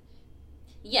 But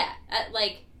yeah,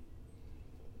 like,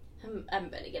 I'm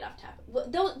gonna get off topic.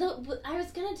 I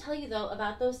was gonna tell you though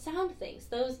about those sound things.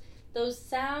 Those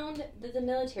sound that the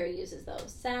military uses.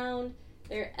 Those sound.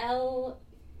 They're L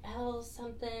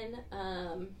something.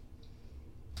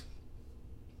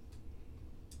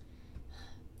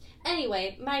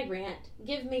 anyway, my rant.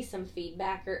 Give me some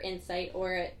feedback or insight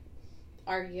or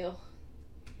argue.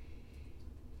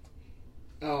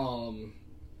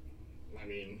 I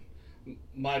mean,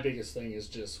 my biggest thing is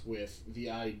just with the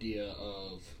idea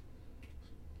of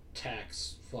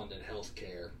tax-funded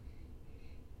healthcare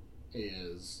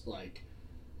is like,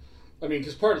 I mean,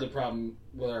 because part of the problem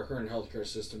with our current healthcare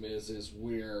system is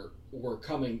we're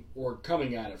coming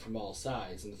at it from all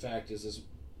sides, and the fact is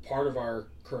part of our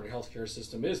current healthcare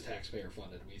system is taxpayer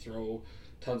funded. We throw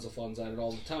tons of funds at it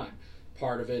all the time.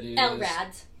 Part of it is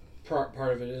LRADs. Part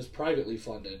of it is privately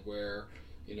funded, where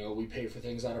we pay for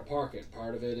things out of pocket.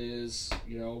 Part of it is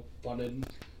funded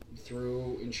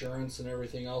through insurance and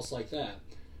everything else like that.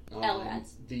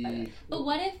 LRADs. But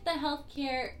what if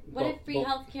free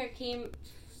healthcare came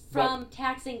from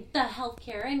taxing the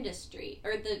healthcare industry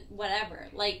or the whatever?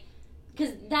 Like,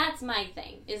 because that's my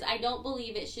thing, is I don't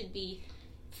believe it should be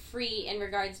free in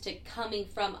regards to coming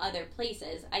from other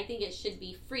places. I think it should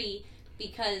be free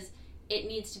because it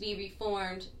needs to be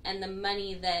reformed, and the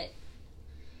money that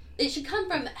it should come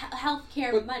from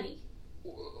healthcare money.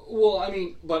 Well, I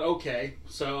mean, but okay,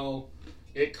 so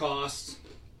it costs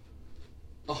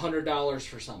 $100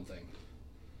 for something,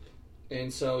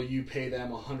 and so you pay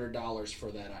them $100 for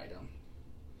that item.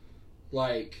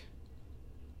 Like,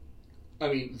 I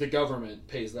mean, the government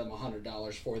pays them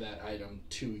 $100 for that item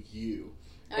to you,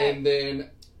 and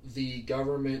then the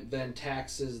government then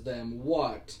taxes them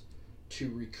what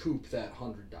to recoup that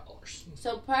 $100.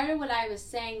 So part of what I was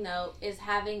saying though is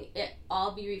having it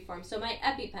all be reformed. So my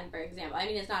EpiPen, for example, I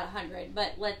mean it's not 100,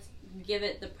 but let's give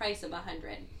it the price of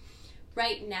 100.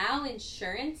 Right now,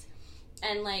 insurance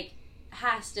and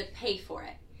has to pay for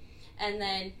it, and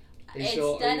then are you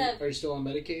still on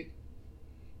Medicaid?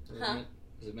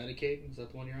 Is it Medicaid? Is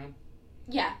that the one you're on?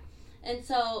 Yeah, and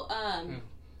so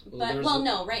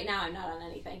no, right now I'm not on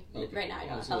anything. Okay. Right now I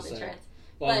don't have health insurance.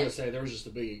 Well, I was going to say, there was just a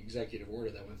big executive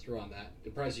order that went through on that. The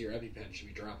price of your EpiPen should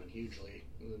be dropping hugely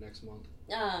in the next month.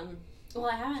 Well,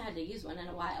 I haven't had to use one in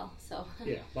a while, so...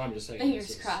 Yeah, but I'm just saying...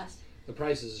 Fingers crossed. The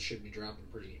prices should be dropping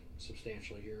pretty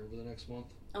substantially here over the next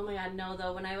month. Oh my god, no,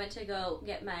 though. When I went to go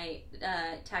get my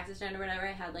taxes done or whatever,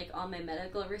 I had, all my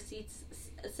medical receipts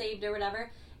saved or whatever,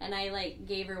 and I,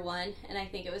 gave her one, and I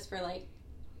think it was for, $500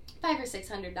 or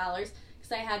 $600,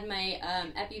 because I had my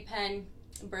EpiPen,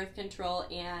 birth control,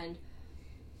 and...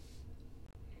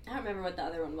 I don't remember what the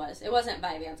other one was. It wasn't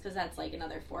Vyvanse because that's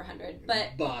another $400.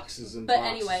 But boxes and boxes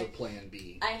anyway, of Plan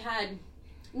B. I had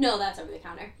that's over the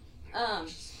counter.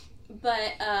 But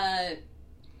and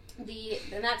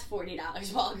that's $40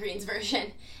 Walgreens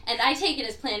version, and I take it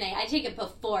as Plan A. I take it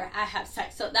before I have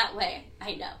sex, so that way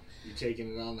I know. You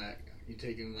taking it on that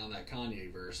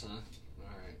Kanye verse, huh?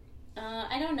 All right.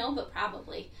 I don't know, but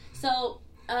probably. So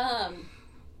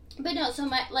but no. So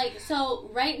so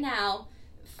right now.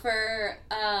 For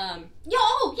but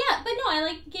no,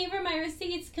 I gave her my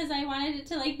receipts because I wanted it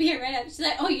to be a write-up. She's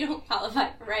like, oh, you don't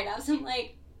qualify for write-ups. I'm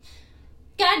like,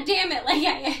 god damn it,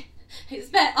 I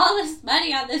spent all this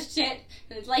money on this shit,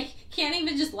 and it's can't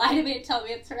even just lie to me and tell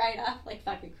me it's a write-off,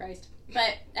 fucking Christ.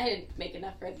 But I didn't make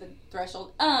enough for the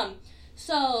threshold.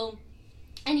 So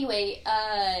anyway,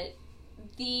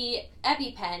 the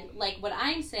EpiPen, what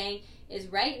I'm saying is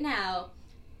right now,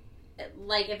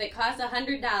 if it costs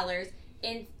 $100,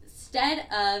 instead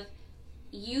of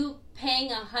you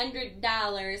paying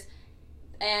 $100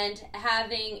 and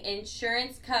having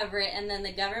insurance cover it and then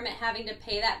the government having to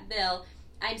pay that bill,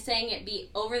 I'm saying it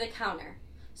be over the counter.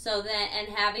 So then, and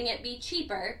having it be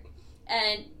cheaper,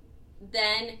 and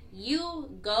then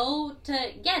you go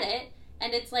to get it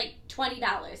and it's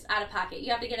 $20 out of pocket. You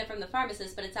have to get it from the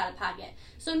pharmacist, but it's out of pocket.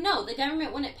 So no, the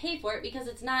government wouldn't pay for it because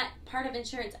it's not part of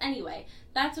insurance anyway.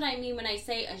 That's what I mean when I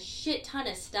say a shit ton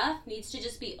of stuff needs to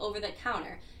just be over the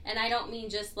counter. And I don't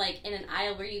mean just in an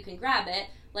aisle where you can grab it,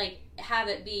 have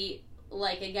it be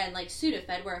again,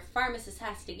 Sudafed, where a pharmacist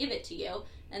has to give it to you,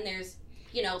 and there's,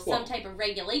 some type of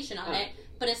regulation on it.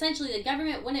 But essentially the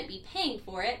government wouldn't be paying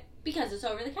for it because it's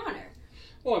over the counter.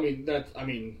 Well,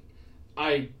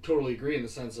 I totally agree in the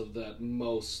sense of that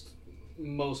most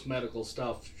medical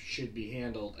stuff should be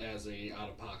handled as a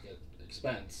out-of-pocket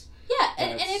expense. Yeah,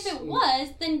 and if it was,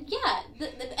 then yeah,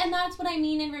 and that's what I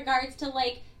mean in regards to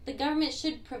the government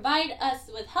should provide us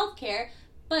with healthcare,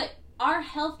 but our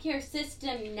healthcare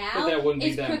system now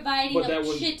is providing a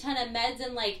shit ton of meds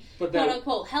and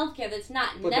quote-unquote healthcare that's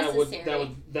not necessary.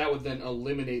 That would then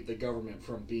eliminate the government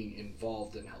from being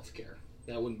involved in healthcare.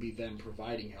 That wouldn't be them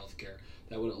providing healthcare.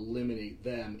 That would eliminate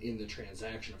them in the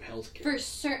transaction of healthcare. For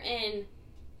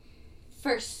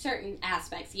certain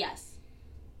aspects, yes.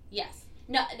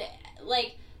 No,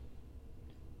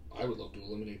 I would love to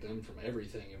eliminate them from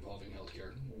everything involving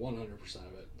healthcare. 100%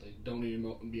 of it. They don't need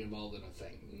to be involved in a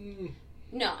thing.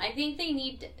 No, I think they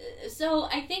need to, so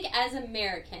I think as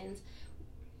Americans,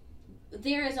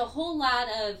 there is a whole lot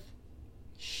of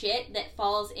shit that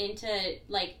falls into,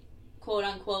 like, quote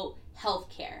unquote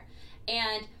healthcare.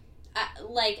 And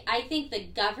I think the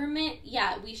government,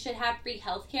 yeah, we should have free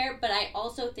healthcare, but I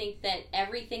also think that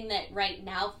everything that right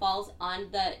now falls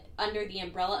under the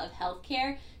umbrella of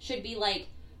healthcare should be, like,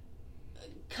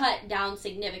 cut down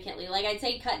significantly. Like, I'd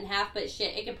say cut in half, but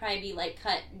shit, it could probably be, like,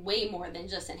 cut way more than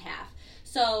just in half.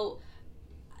 So,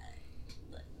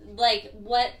 like,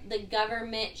 what the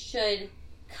government should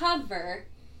cover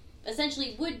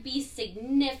essentially would be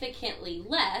significantly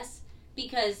less,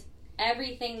 because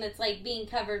everything that's, like, being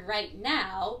covered right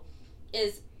now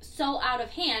is so out of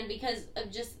hand because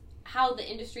of just how the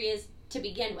industry is to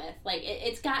begin with. Like,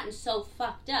 it's gotten so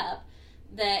fucked up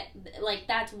that, like,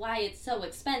 that's why it's so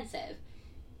expensive.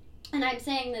 And I'm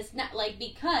saying this not, like,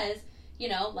 because, you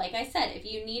know, like I said, if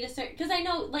you need a certain, because I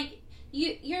know, like,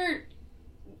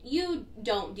 you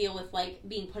don't deal with, like,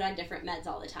 being put on different meds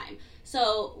all the time.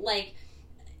 So, like,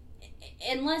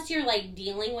 unless you're, like,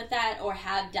 dealing with that or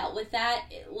have dealt with that,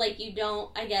 like, you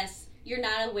don't, I guess, you're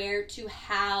not aware to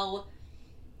how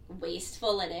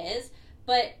wasteful it is.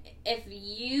 But if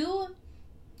you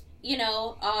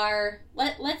know, are,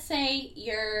 let's say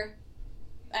you're,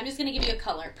 I'm just going to give you a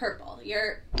color, purple.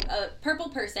 You're a purple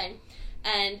person,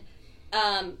 and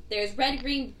there's red,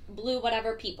 green, blue,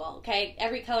 whatever people, okay?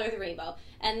 Every color of the rainbow.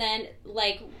 And then,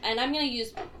 like, and I'm going to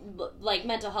use, like,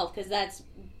 mental health, because that's,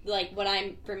 like, what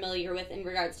I'm familiar with in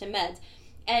regards to meds.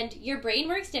 And your brain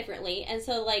works differently, and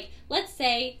so, like, let's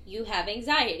say you have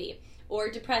anxiety or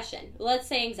depression. Let's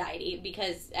say anxiety,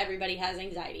 because everybody has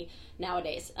anxiety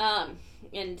nowadays.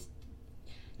 And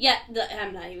yeah,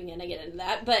 I'm not even gonna get into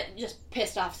that, but just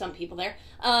pissed off some people there.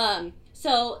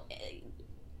 So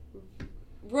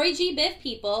Roy G. Biv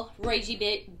people, Roy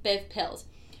G. Biv pills.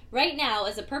 Right now,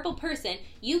 as a purple person,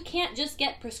 you can't just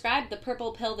get prescribed the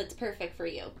purple pill that's perfect for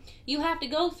you. You have to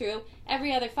go through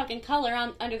every other fucking color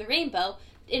under the rainbow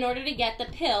in order to get the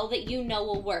pill that you know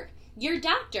will work. Your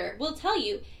doctor will tell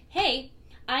you, hey,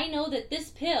 I know that this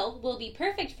pill will be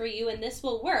perfect for you and this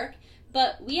will work,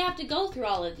 but we have to go through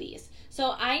all of these.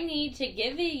 So I need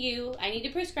to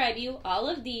prescribe you all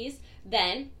of these,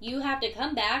 then you have to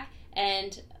come back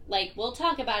and, like, we'll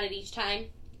talk about it each time.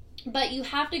 But you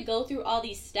have to go through all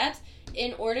these steps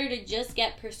in order to just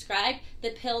get prescribed the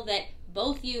pill that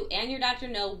both you and your doctor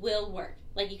know will work.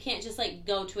 Like, you can't just, like,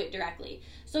 go to it directly.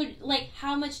 So, like,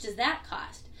 how much does that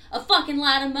cost? A fucking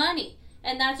lot of money.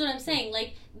 And that's what I'm saying.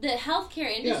 Like, the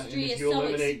healthcare industry is so... Yeah, and if you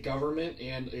eliminate government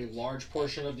and a large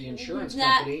portion of the insurance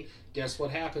company, guess what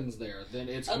happens there? Then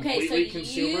it's completely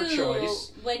consumer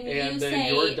choice. And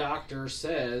then your doctor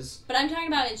says... But I'm talking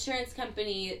about insurance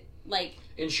company, like...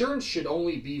 Insurance should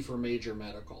only be for major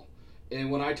medical. And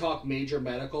when I talk major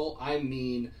medical,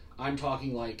 I'm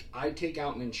talking like, I take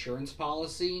out an insurance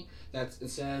policy that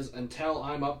says until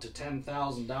I'm up to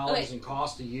 $10,000 in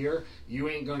cost a year, you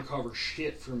ain't gonna cover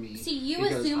shit for me. See, you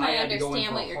assume I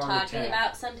understand what you're talking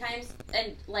about sometimes,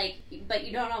 and, like, but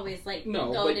you don't always, like,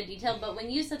 go into detail. But when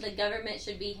you said the government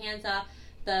should be hands off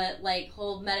the, like,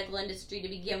 whole medical industry to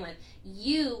begin with,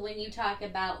 when you talk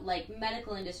about, like,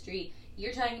 medical industry,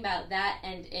 you're talking about that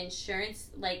and insurance,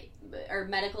 like, or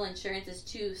medical insurance as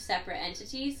two separate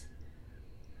entities?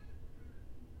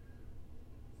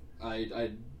 I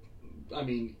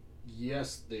mean,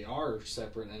 yes, they are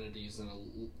separate entities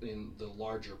in the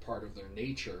larger part of their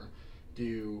nature.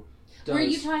 Were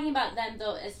you talking about them,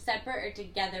 though, as separate or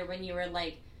together when you were,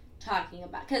 like, talking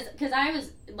about... Because I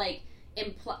was, like...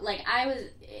 I was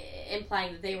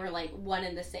implying that they were, like, one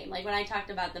and the same. Like, when I talked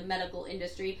about the medical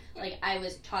industry, like, I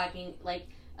was talking, like,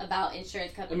 about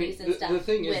insurance companies and stuff. The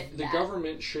thing is, the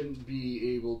government shouldn't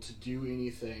be able to do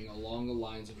anything along the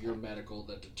lines of your medical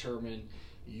that determine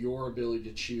your ability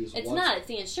to choose. It's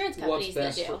the insurance companies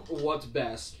that do. What's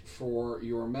best for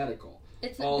your medical.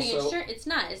 It's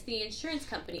the insurance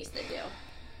companies that do.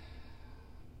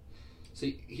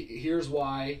 See, here's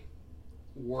why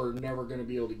we're never going to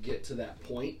be able to get to that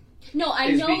point. No,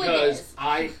 I know it is.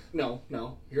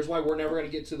 No. Here's why we're never going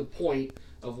to get to the point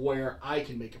of where I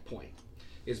can make a point.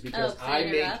 Is because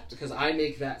I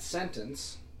make that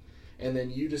sentence, and then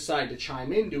you decide to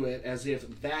chime into it as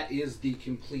if that is the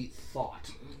complete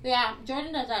thought. Yeah,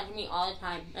 Jordan does that to me all the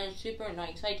time, and it's super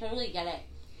annoying, so I totally get it.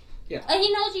 Yeah. And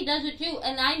he knows he does it too,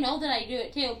 and I know that I do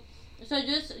it too. So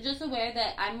just be aware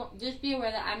that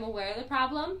I'm aware of the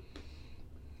problem.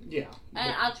 Yeah.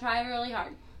 And I'll try really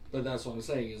hard. But that's what I'm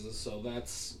saying is so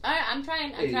that's... I'm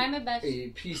trying my best. A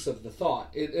piece of the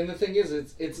thought. And the thing is,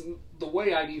 it's the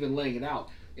way I'm even laying it out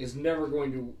is never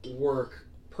going to work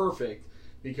perfect,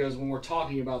 because when we're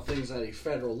talking about things at a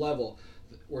federal level,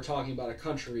 we're talking about a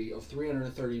country of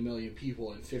 330 million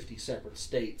people in 50 separate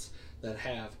states that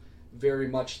have very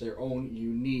much their own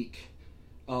unique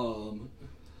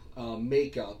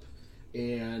makeup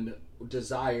and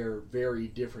desire very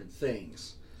different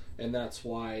things. And that's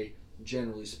why,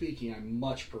 generally speaking, I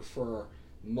much prefer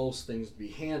most things to be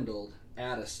handled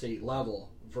at a state level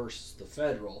versus the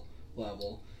federal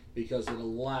level, because it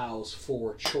allows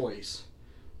for choice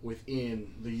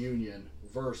within the union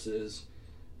versus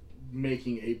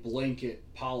making a blanket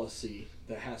policy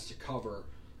that has to cover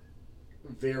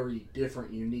very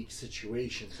different, unique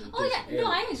situations. Oh yeah, no,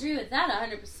 I agree with that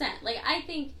 100%. Like, I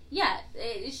think, yeah,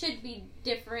 it should be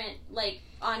different, like,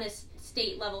 on a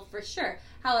state level for sure.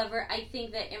 However, I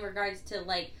think that in regards to,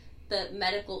 like, the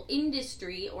medical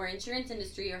industry or insurance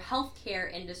industry or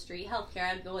healthcare industry,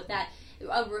 I'd go with that,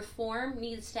 a reform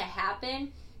needs to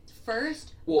happen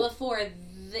first before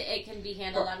it can be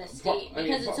handled on a state,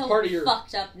 because it's so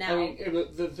fucked up now. I mean,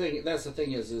 that's the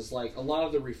thing is like, a lot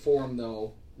of the reform,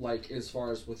 though, like, as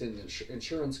far as within the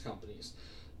insurance companies,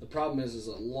 the problem is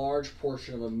a large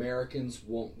portion of Americans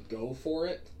won't go for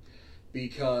it,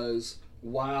 because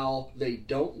while they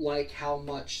don't like how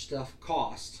much stuff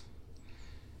costs,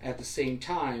 at the same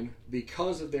time,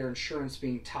 because of their insurance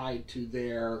being tied to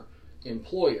their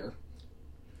employer,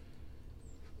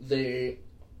 they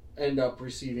end up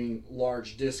receiving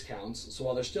large discounts. So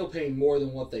while they're still paying more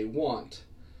than what they want,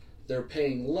 they're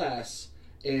paying less,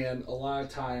 and a lot of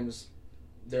times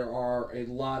there are a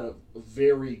lot of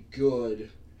very good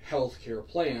healthcare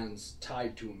plans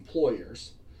tied to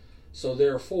employers. So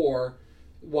therefore,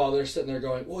 while they're sitting there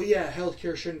going, well, yeah,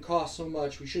 healthcare shouldn't cost so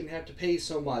much, we shouldn't have to pay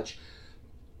so much,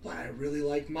 but I really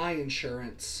like my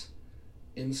insurance,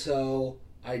 and so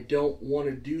I don't want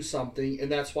to do something.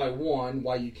 And that's why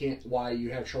why you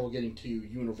have trouble getting to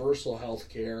universal health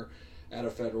care at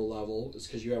a federal level, is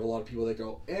because you have a lot of people that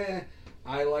go,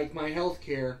 I like my health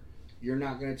care, you're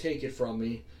not going to take it from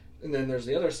me. And then there's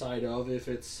the other side of, if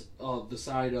it's the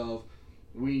side of,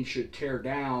 we should tear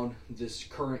down this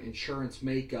current insurance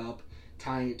makeup,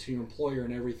 tying it to your employer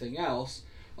and everything else,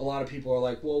 a lot of people are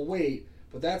like, well, wait,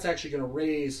 but that's actually going to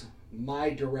raise my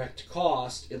direct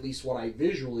cost, at least what I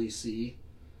visually see,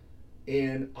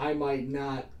 and I might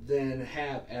not then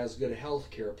have as good a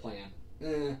healthcare plan.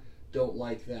 Don't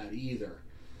like that either,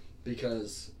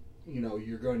 because,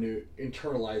 you're going to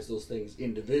internalize those things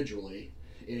individually,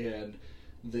 and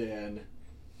then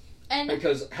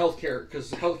because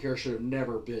healthcare should have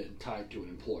never been tied to an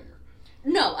employer.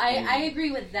 No, I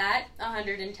agree with that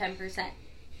 110%.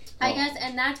 I guess,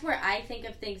 and that's where I think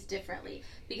of things differently,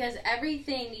 because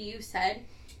everything you said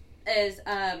is,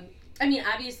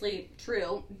 obviously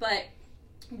true, but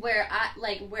where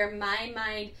my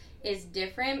mind is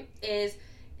different is,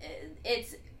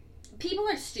 it's, people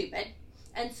are stupid,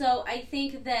 and so I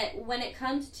think that when it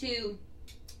comes to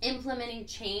implementing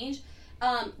change,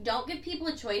 don't give people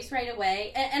a choice right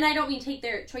away, and I don't mean take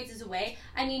their choices away,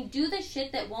 I mean do the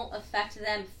shit that won't affect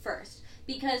them first.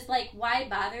 Because, why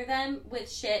bother them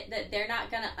with shit that they're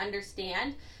not going to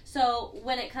understand? So,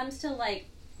 when it comes to,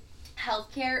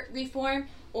 healthcare reform,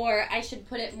 or I should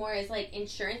put it more as,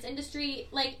 insurance industry,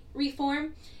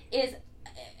 reform, is,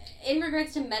 in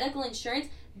regards to medical insurance,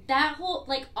 that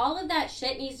whole, all of that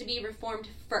shit needs to be reformed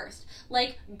first.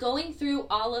 Going through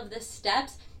all of the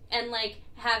steps and,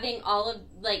 having all of,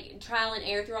 trial and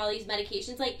error through all these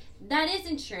medications, that is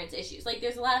insurance issues.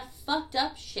 There's a lot of fucked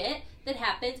up shit that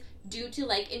happens due to,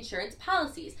 insurance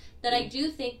policies, that I do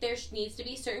think there needs to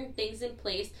be certain things in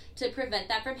place to prevent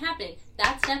that from happening.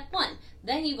 That's step one.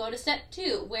 Then you go to step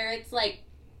two, where it's,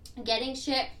 getting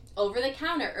shit over the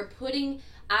counter, or putting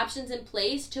options in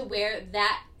place to where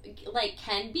that,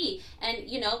 can be. And,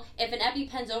 if an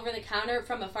EpiPen's over the counter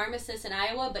from a pharmacist in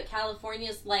Iowa, but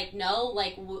California's no,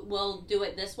 we'll do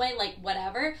it this way,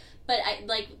 whatever. But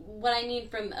what I mean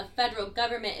from a federal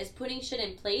government is putting shit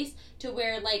in place to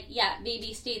where,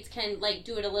 maybe states can,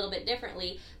 do it a little bit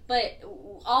differently. But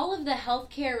all of the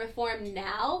healthcare reform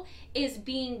now is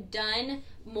being done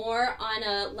more on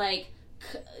a,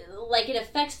 it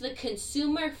affects the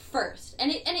consumer first,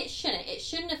 and it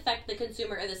shouldn't affect the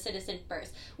consumer or the citizen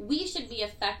first. We should be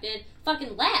affected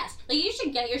fucking last. You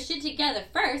should get your shit together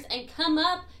first and come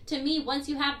up to me once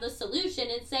you have the solution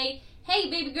and say, hey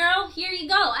baby girl, here you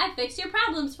go, I fixed your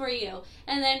problems for you.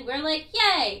 And then we're like,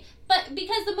 yay. But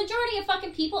because the majority of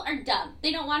fucking people are dumb,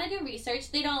 they don't want to do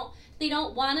research, they don't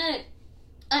want to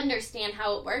understand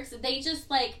how it works. They just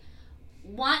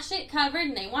want shit covered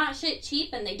and they want shit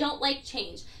cheap and they don't like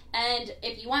change. And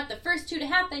if you want the first two to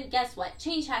happen, guess what?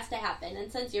 Change has to happen.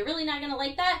 And since you're really not going to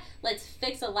like that, let's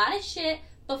fix a lot of shit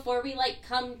before we, like,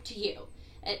 come to you.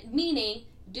 Meaning,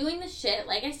 doing the shit,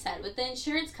 like I said, with the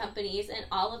insurance companies and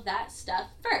all of that stuff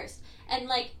first. And,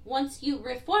 like, once you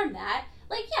reform that,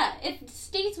 like, yeah, if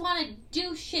states want to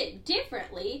do shit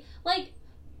differently, like,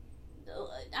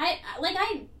 I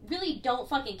really don't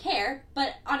fucking care,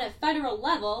 but on a federal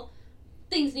level,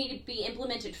 things need to be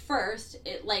implemented first,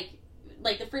 like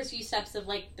the first few steps of,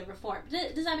 like, the reform.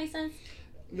 Does that make sense?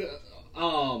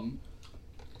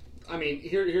 I mean,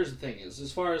 here's the thing is,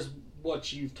 as far as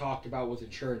what you've talked about with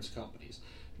insurance companies,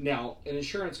 now, an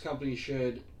insurance company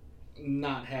should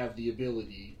not have the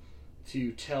ability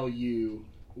to tell you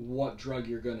what drug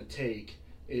you're going to take,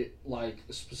 like,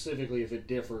 specifically if it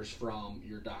differs from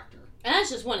your doctor. And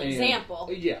that's just one example.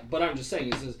 Yeah, but I'm just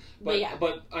saying,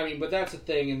 but that's a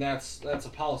thing, and that's a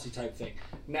policy type thing.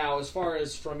 Now, as far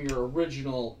as from your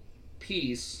original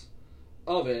piece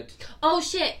of it... Oh,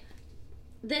 shit!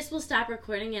 This will stop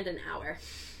recording in an hour.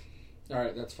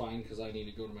 Alright, that's fine, because I need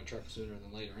to go to my truck sooner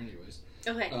than later anyways.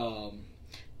 Okay.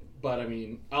 But, I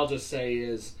mean, I'll just say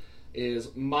is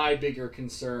my bigger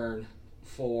concern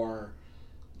for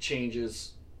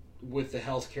changes with the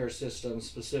healthcare system,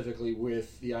 specifically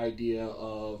with the idea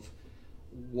of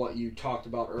what you talked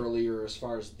about earlier as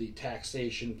far as the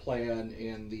taxation plan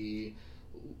and the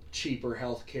cheaper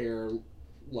healthcare,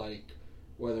 like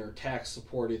whether tax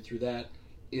supported through that,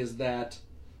 is that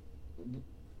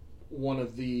one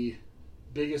of the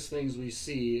biggest things we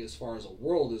see as far as the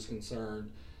world is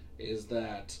concerned is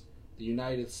that the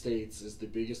United States is the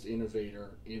biggest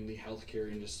innovator in the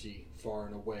healthcare industry far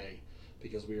and away,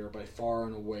 because we are by far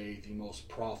and away the most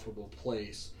profitable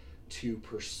place to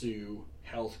pursue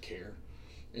healthcare.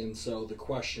 And so the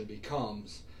question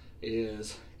becomes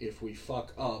is, if we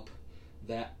fuck up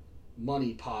that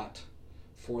money pot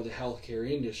for the healthcare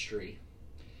industry,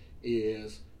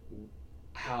 is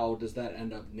how does that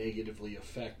end up negatively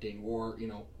affecting, or, you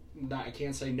know, I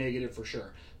can't say negative for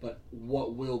sure, but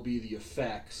what will be the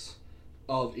effects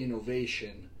of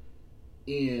innovation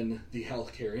in the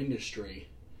healthcare industry?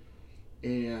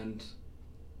 And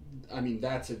I mean,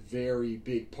 that's a very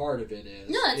big part of it.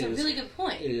 That's a really good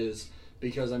point. Is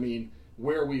because, I mean,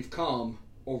 where we've come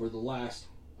over the last,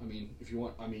 I mean, if you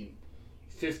want, I mean,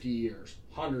 50 years,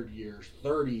 100 years,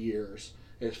 30 years,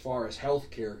 as far as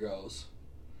healthcare goes,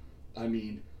 I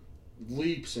mean,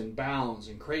 leaps and bounds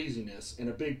and craziness. And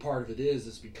a big part of it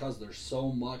is because there's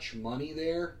so much money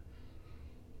there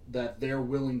that they're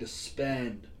willing to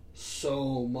spend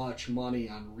so much money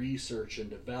on research and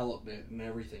development and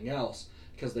everything else,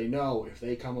 because they know if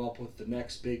they come up with the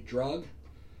next big drug,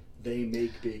 they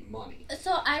make big money.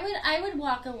 So I would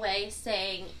walk away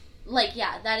saying, like,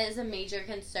 yeah, that is a major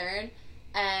concern,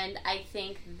 and I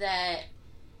think that,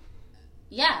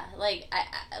 yeah,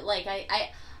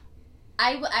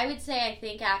 I would say, I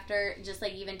think after just,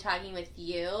 like, even talking with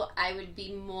you, I would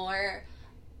be more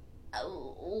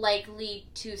likely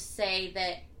to say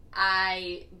that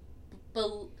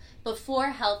before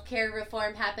healthcare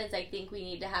reform happens, I think we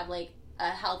need to have, like, a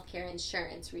healthcare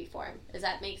insurance reform. Does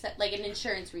that make sense? Like an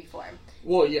insurance reform.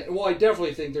 Well, yeah. Well, I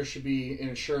definitely think there should be an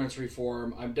insurance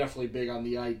reform. I'm definitely big on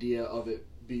the idea of it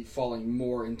be falling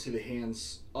more into the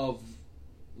hands of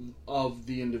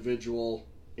the individual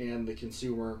and the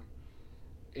consumer.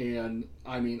 And,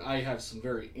 I mean, I have some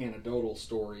very anecdotal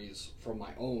stories from my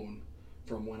own,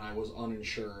 from when I was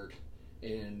uninsured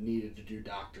and needed to do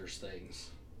doctor's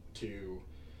things, to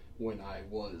when I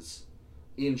was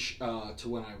to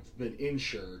when I've been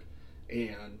insured.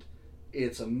 And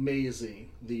it's amazing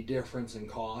the difference in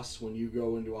costs when you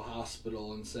go into a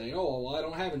hospital and say, oh, well, I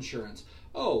don't have insurance.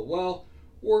 Oh, well,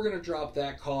 we're going to drop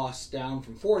that cost down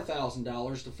from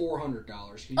 $4,000 to $400.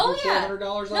 Can you do $400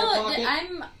 out of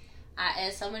pocket?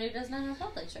 As someone who does not have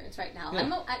health insurance right now,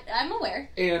 yeah. I'm aware.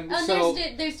 And so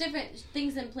there's different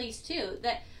things in place too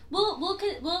that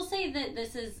we'll say that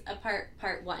this is a part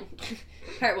one,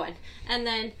 part one, and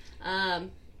then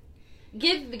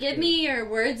give me your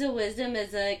words of wisdom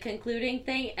as a concluding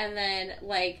thing, and then,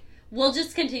 like, we'll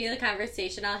just continue the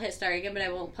conversation. I'll hit start again, but I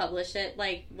won't publish it,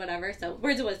 like, whatever. So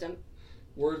words of wisdom.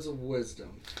 Words of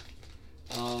wisdom.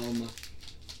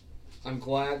 I'm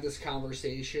glad this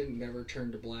conversation never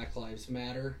turned to Black Lives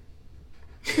Matter.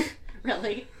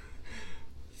 Really?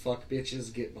 Fuck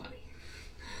bitches, get money.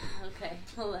 Okay,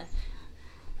 hold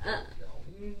on.